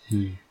 and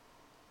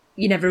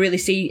you never really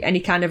see any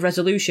kind of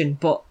resolution.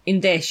 But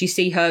in this, you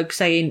see her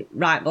saying,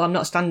 right, well, I'm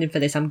not standing for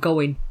this, I'm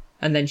going.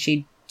 And then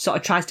she sort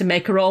of tries to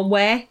make her own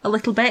way a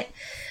little bit,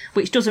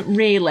 which doesn't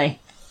really...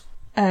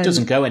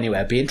 doesn't go anywhere.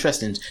 It'd be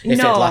interesting if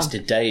it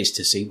lasted days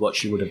to see what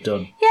she would have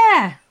done.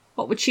 Yeah.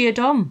 What would she have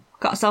done?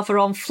 Got herself her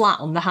own flat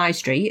on the high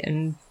street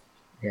and...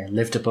 Yeah,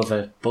 lived above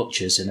a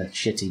butcher's in a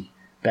shitty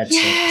bedsit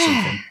or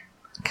something.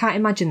 Can't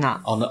imagine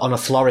that. On a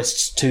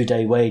florist's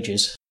 2-day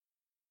wages.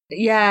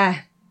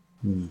 Yeah.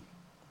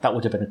 That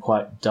would have been a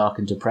quite dark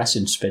and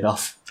depressing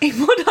spin-off. It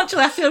would,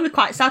 actually. I feel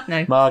quite sad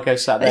now. Margot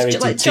sat there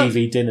eating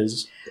TV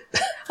dinners.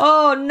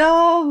 Oh,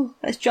 no.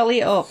 Let's jolly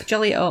it up.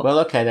 Well,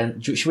 okay,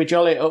 then. Should we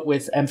jolly it up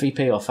with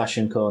MVP or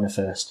Fashion Corner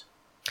first?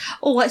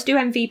 Oh, let's do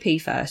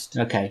MVP first.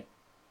 Okay.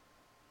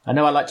 I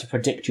know I like to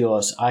predict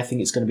yours. I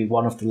think it's going to be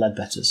one of the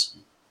Ledbetters.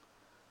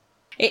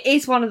 It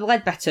is one of the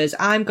Ledbetters.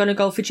 I'm going to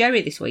go for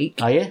Jerry this week.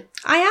 Are you?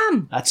 I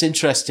am. That's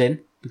interesting,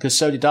 because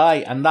so did I,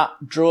 and that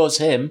draws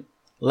him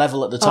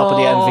level at the top of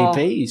the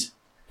MVPs.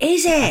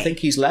 Is it? I think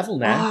he's level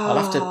now. I'll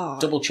have to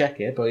double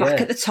check it, but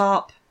Back at the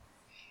top.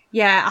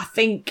 Yeah, I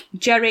think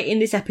Jerry in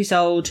this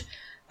episode,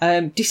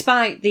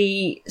 despite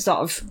the sort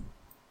of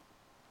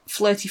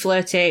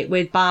flirty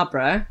with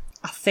Barbara,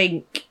 I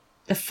think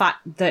the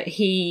fact that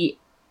he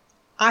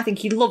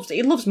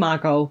loves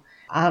Margot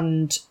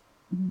and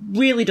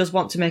really does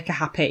want to make her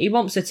happy. He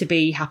wants her to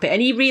be happy,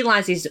 and he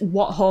realises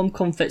what home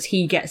comforts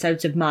he gets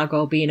out of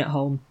Margot being at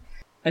home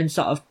and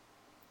sort of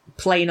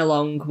playing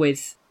along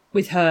with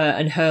her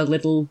and her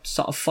little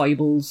sort of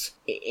foibles.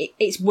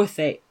 It's worth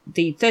it.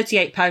 The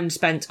 £38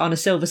 spent on a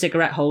silver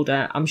cigarette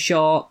holder, I'm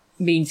sure,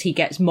 means he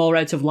gets more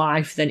out of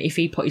life than if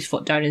he put his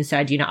foot down and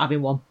said, you're not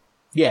having one.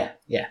 Yeah,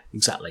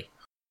 exactly.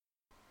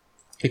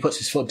 He puts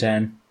his foot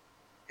down,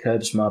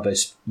 curbs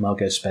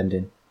Margot's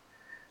spending,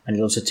 and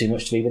he loves her too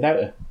much to be without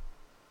her.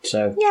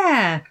 So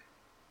yeah,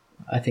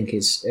 I think he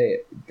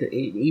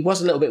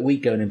was a little bit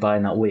weak going and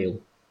buying that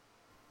wheel.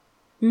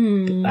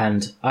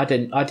 And I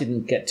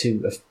didn't get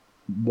too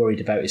worried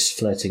about his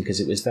flirting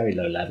because it was very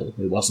low level.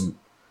 It wasn't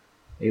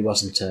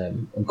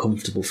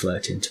uncomfortable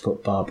flirting to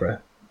put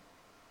Barbara.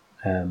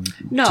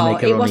 No,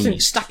 it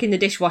wasn't stuck in the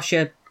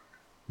dishwasher.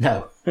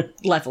 No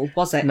level,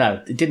 was it?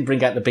 No, it didn't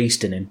bring out the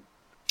beast in him.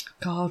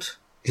 God,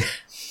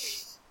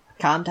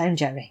 calm down,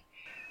 Jerry.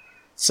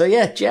 So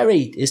yeah,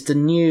 Jerry is the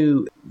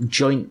new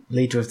joint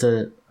leader of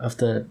the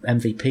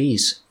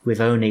MVPs with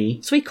only...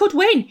 So he could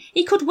win.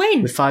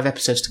 With 5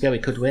 episodes to go, he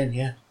could win,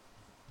 yeah.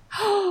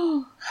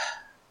 Do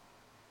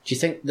you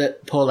think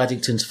that Paul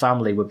Eddington's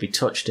family would be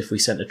touched if we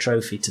sent a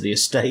trophy to the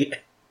estate?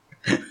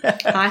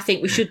 I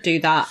think we should do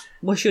that.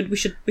 We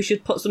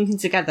should put something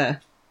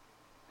together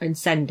and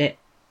send it.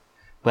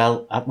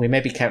 Well, we may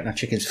be counting our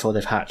chickens before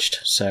they've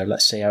hatched, so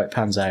let's see how it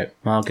pans out.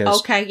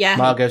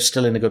 Margot's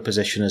still in a good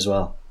position as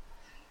well.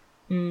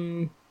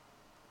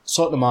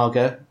 Sort of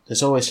Margot.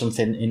 There's always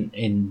something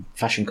in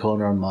Fashion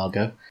Corner on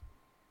Margot.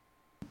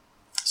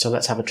 So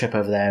let's have a trip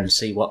over there and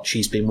see what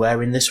she's been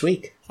wearing this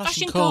week.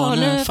 Fashion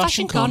Corner,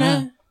 Fashion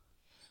Corner.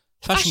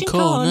 Fashion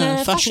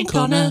Corner, Fashion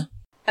Corner.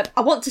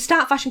 I want to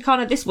start Fashion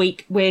Corner this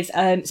week with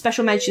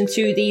special mention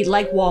to the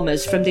leg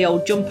warmers from the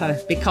old jumper,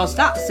 because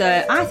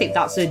I think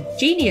that's a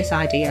genius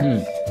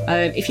idea.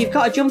 If you've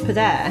got a jumper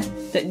there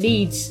that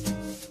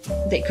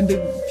can be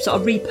sort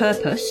of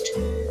repurposed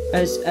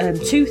as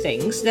 2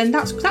 things, then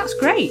that's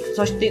great.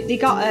 So they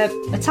got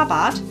a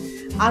tabard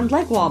and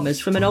leg warmers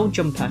from an old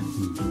jumper.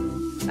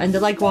 And the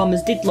leg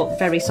warmers did look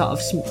very sort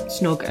of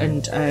snug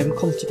and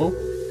comfortable.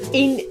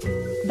 In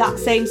that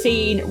same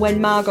scene, when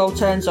Margot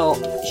turns up,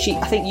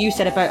 I think you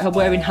said about her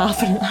wearing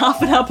half an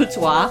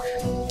abattoir,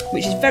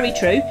 which is very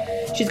true.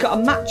 She's got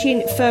a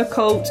matching fur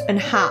coat and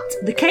hat.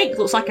 The cake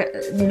looks like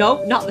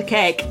no, not the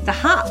cake. The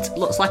hat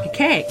looks like a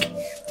cake.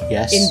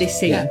 Yes. In this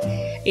scene,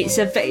 it's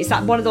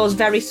like one of those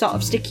very sort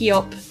of sticky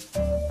up,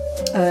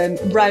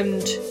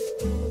 round,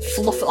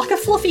 like a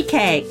fluffy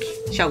cake,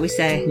 shall we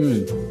say?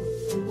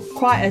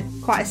 Quite a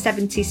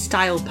 70s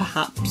style,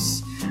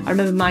 perhaps. I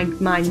remember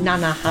my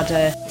nana had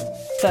a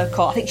fur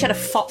coat. I think she had a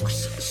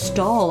fox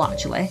stole,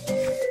 actually,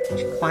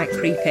 which is quite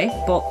creepy,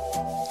 but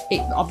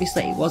it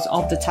was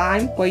of the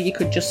time where you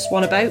could just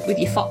swan about with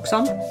your fox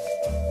on.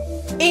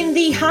 In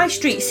the high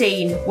street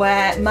scene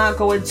where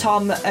Margot and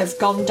Tom have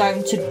gone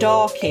down to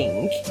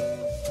Dorking,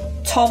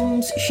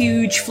 Tom's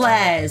huge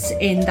flares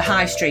in the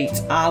high street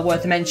are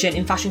worth a mention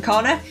in Fashion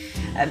Corner.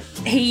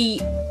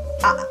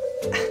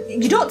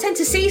 You don't tend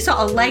to see sort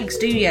of legs,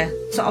 do you?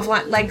 Sort of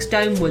like legs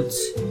downwards.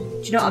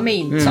 Do you know what I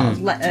mean? Sort of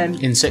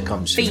in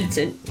sitcoms. Feet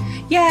and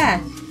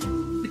yeah,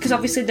 because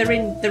obviously they're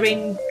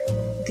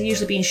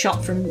usually being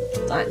shot from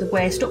like the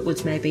waist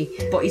upwards, maybe.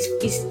 But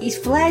his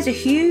flares are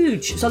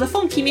huge, so the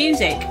funky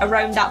music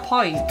around that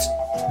point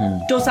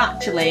does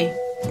actually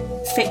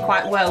fit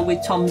quite well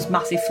with Tom's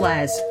massive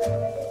flares.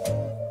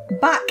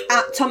 Back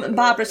at Tom and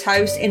Barbara's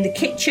house in the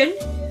kitchen,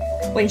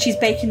 when she's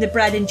baking the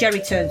bread and Jerry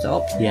turns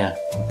up,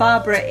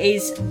 Barbara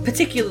is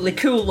particularly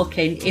cool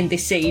looking in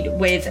this scene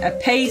with a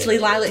paisley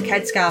lilac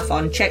headscarf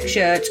on, check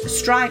shirt,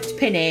 striped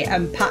pinny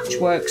and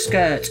patchwork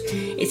skirt.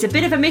 It's a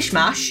bit of a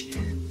mishmash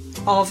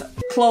of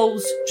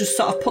clothes just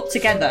sort of put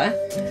together.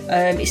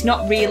 It's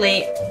not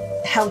really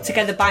held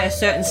together by a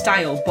certain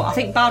style, but I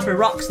think Barbara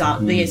rocks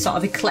that, the sort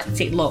of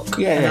eclectic look.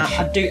 Yeah,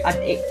 and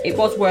it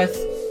was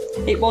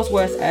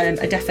worth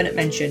a definite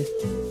mention.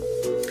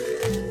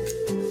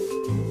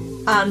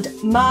 And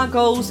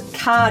Margot's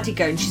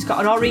cardigan, she's got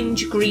an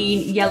orange,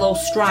 green, yellow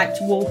striped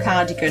wool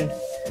cardigan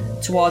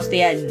towards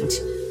the end,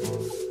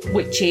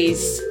 which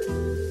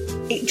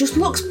it just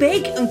looks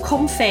big and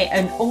comfy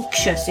and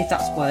unctuous, if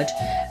that's a word.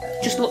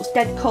 Just looks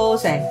dead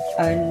cosy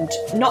and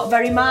not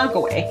very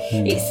Margot-y.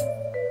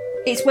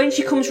 It's when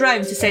she comes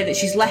round to say that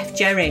she's left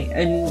Jerry,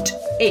 and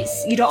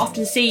you don't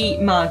often see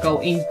Margot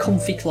in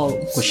comfy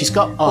clothes. Well, she's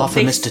got half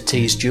of Mr.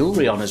 T's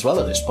jewellery on as well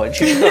at this point.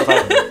 She's got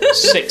about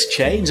 6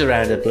 chains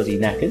around her bloody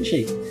neck, hasn't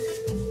she?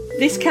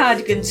 This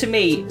cardigan, to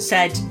me,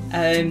 said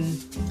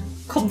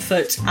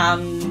comfort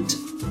and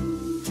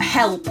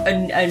help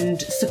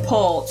and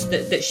support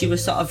that she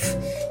was sort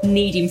of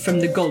needing from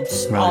the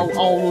goods. Right.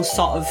 All was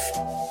sort of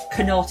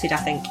connoted, I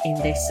think,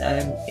 in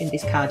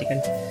this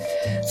cardigan.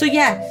 So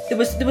yeah, there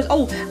was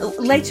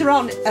later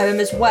on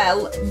as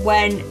well,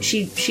 when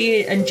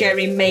she and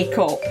Jerry make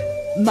up,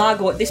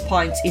 Margot at this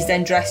point is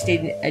then dressed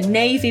in a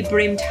navy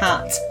brimmed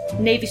hat,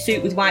 navy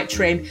suit with white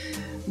trim,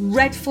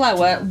 red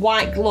flower,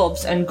 white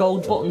gloves and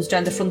gold buttons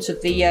down the front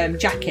of the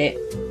jacket.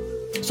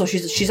 So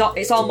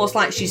it's almost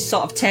like she's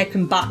sort of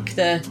taken back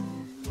the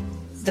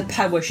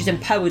power. She's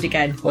empowered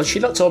again. Well, she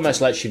looked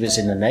almost like she was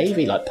in the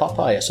Navy, like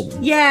Popeye or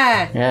something.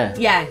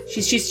 Yeah.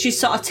 She's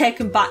sort of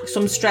taken back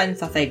some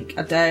strength, I think.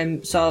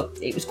 And, so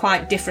it was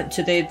quite different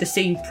to the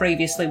scene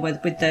previously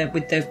with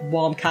the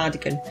warm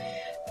cardigan.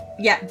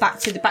 Yeah, back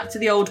to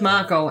the old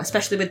Margot,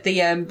 especially with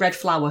the red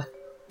flower.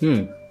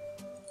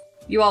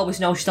 You always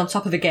know she's on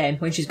top of a game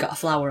when she's got a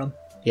flower on.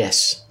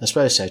 Yes, I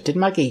suppose so. Did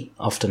Maggie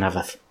often have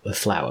a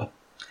flower?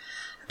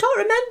 I don't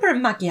remember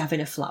Maggie having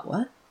a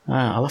flower.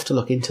 I'll have to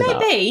look into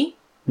that.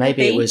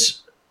 Maybe it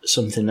was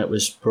something that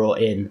was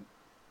brought in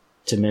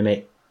to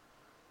mimic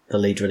the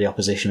leader of the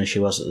opposition as she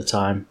was at the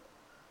time.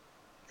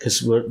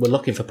 Because we're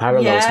looking for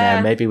parallels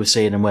now. Maybe we're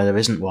seeing them where there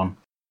isn't one.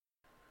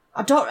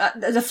 I don't.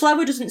 The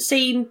flower doesn't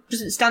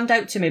stand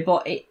out to me,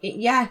 but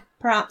it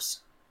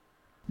perhaps.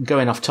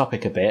 Going off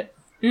topic a bit.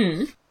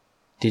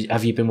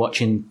 Have you been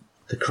watching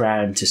The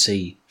Crown to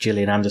see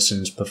Gillian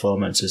Anderson's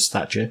performance as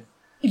Thatcher?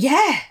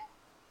 Yeah,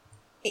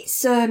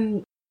 it's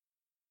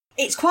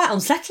quite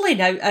unsettling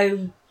how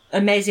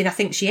amazing I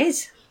think she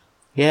is.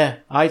 Yeah,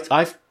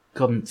 I've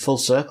gone full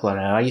circle on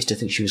her. I used to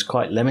think she was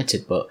quite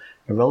limited, but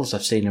the roles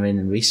I've seen her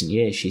in recent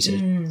years, she's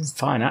a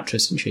fine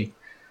actress, isn't she?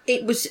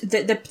 It was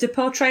the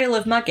portrayal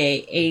of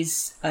Maggie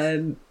is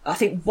I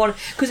think one,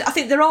 because I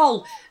think they're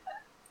all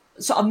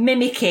sort of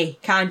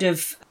mimicky kind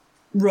of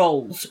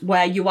roles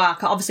where you are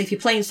obviously, if you're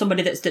playing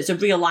somebody that's a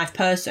real life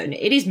person,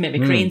 it is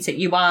mimicry, isn't it?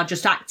 You are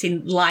just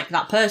acting like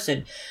that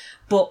person,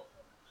 but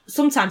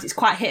sometimes it's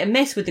quite hit and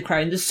miss with The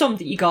Crown. There's some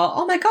that you go,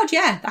 oh my god,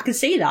 yeah, I can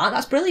see that,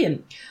 that's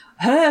brilliant.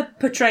 Her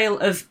portrayal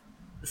of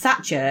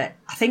Thatcher,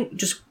 I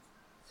think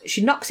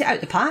she knocks it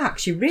out the park.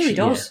 She really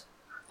does.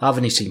 Yeah. I've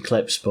only seen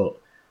clips, but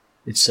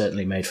it's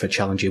certainly made for a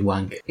challenging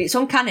wank. It's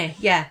uncanny,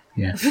 yeah.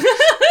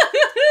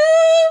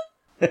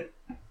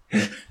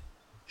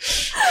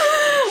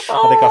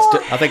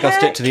 I think I'll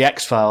stick to the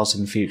X-Files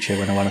in the future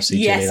when I want to see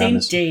Gillian Anderson.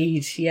 Yes,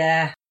 indeed,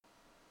 yeah.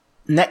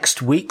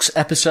 Next week's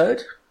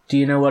episode, do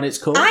you know what it's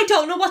called? I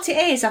don't know what it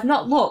is. I've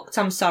not looked,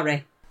 I'm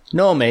sorry.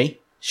 Nor me.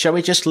 Shall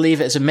we just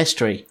leave it as a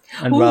mystery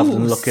and rather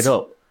than look it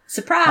up?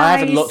 Surprise! I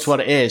haven't looked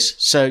what it is.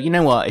 So, you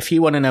know what? If you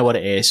want to know what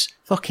it is,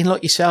 fucking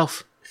look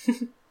yourself.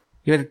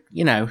 You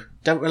know,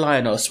 don't rely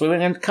on us. We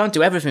can't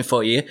do everything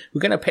for you.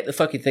 We're going to pick the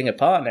fucking thing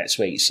apart next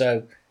week.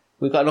 So,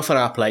 we've got enough on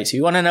our plates. If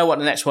you want to know what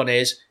the next one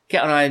is,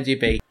 get on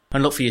IMDb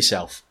and look for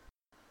yourself.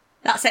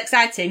 That's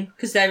exciting,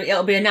 because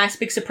it'll be a nice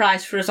big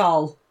surprise for us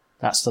all.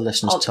 That's the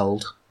listeners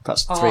told.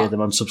 That's 3 of them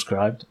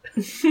unsubscribed.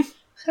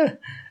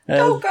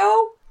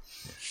 Go!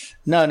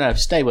 No,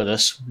 stay with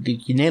us.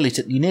 You're nearly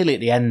at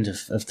the end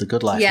of the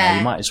Good Life now.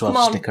 You might as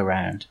well stick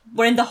around.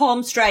 We're in the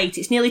home straight.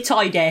 It's nearly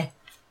toy day.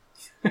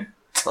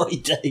 Toy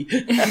day.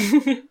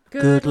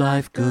 Good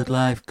life, good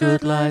life,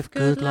 good life,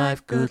 good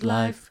life, good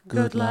life,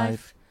 good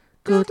life,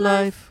 good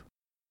life.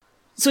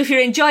 So if you're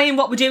enjoying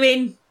what we're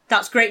doing,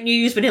 that's great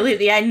news. We're nearly at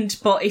the end.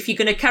 But if you're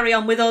going to carry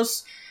on with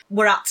us,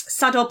 we're at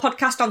Sado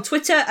Podcast on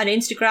Twitter and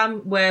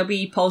Instagram, where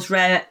we post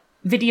rare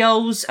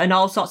videos and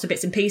all sorts of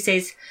bits and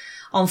pieces.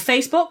 On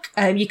Facebook,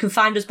 you can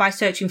find us by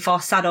searching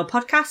for Sado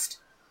Podcast.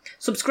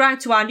 Subscribe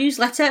to our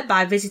newsletter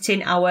by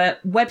visiting our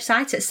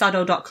website at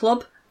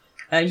sado.club.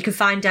 You can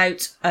find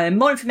out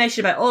more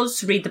information about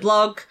us, read the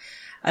blog,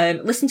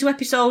 listen to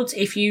episodes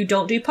if you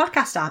don't do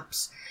podcast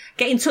apps.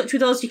 Get in touch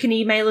with us. You can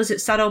email us at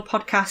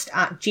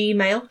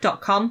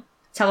sadopodcast@gmail.com.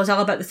 Tell us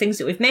all about the things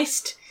that we've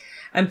missed.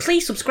 And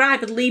please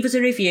subscribe and leave us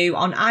a review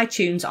on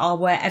iTunes or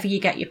wherever you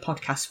get your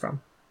podcasts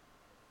from.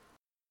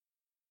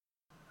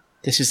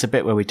 This is the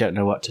bit where we don't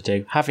know what to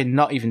do. Having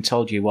not even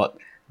told you what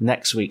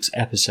next week's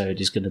episode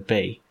is going to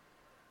be,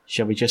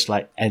 shall we just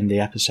end the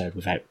episode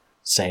without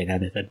saying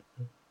anything?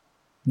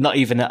 Not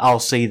even I'll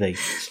see thee.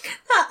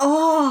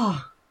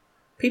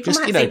 People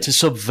just might think... to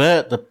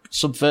subvert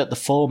the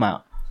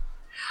format.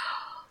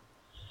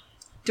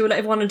 Do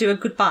we want to do a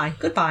goodbye?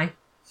 Goodbye.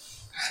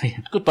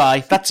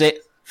 Goodbye. That's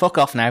it. Fuck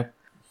off now.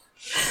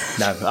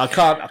 No, I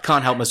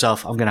can't help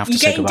myself. I'm going to have to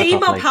say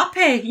goodbye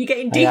properly. You're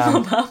getting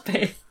D-Mob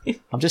happy.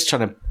 I'm just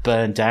trying to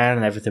burn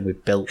down everything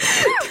we've built.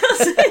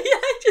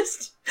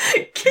 Just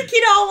kick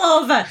it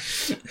all over.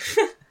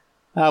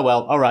 Oh,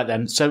 well, all right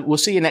then. So we'll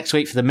see you next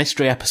week for the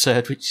mystery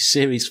episode, which is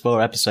Series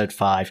 4, Episode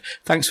 5.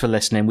 Thanks for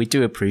listening. We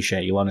do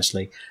appreciate you,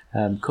 honestly.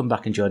 Come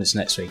back and join us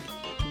next week.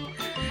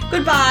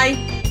 Goodbye.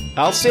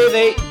 I'll see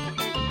thee.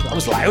 That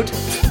was loud.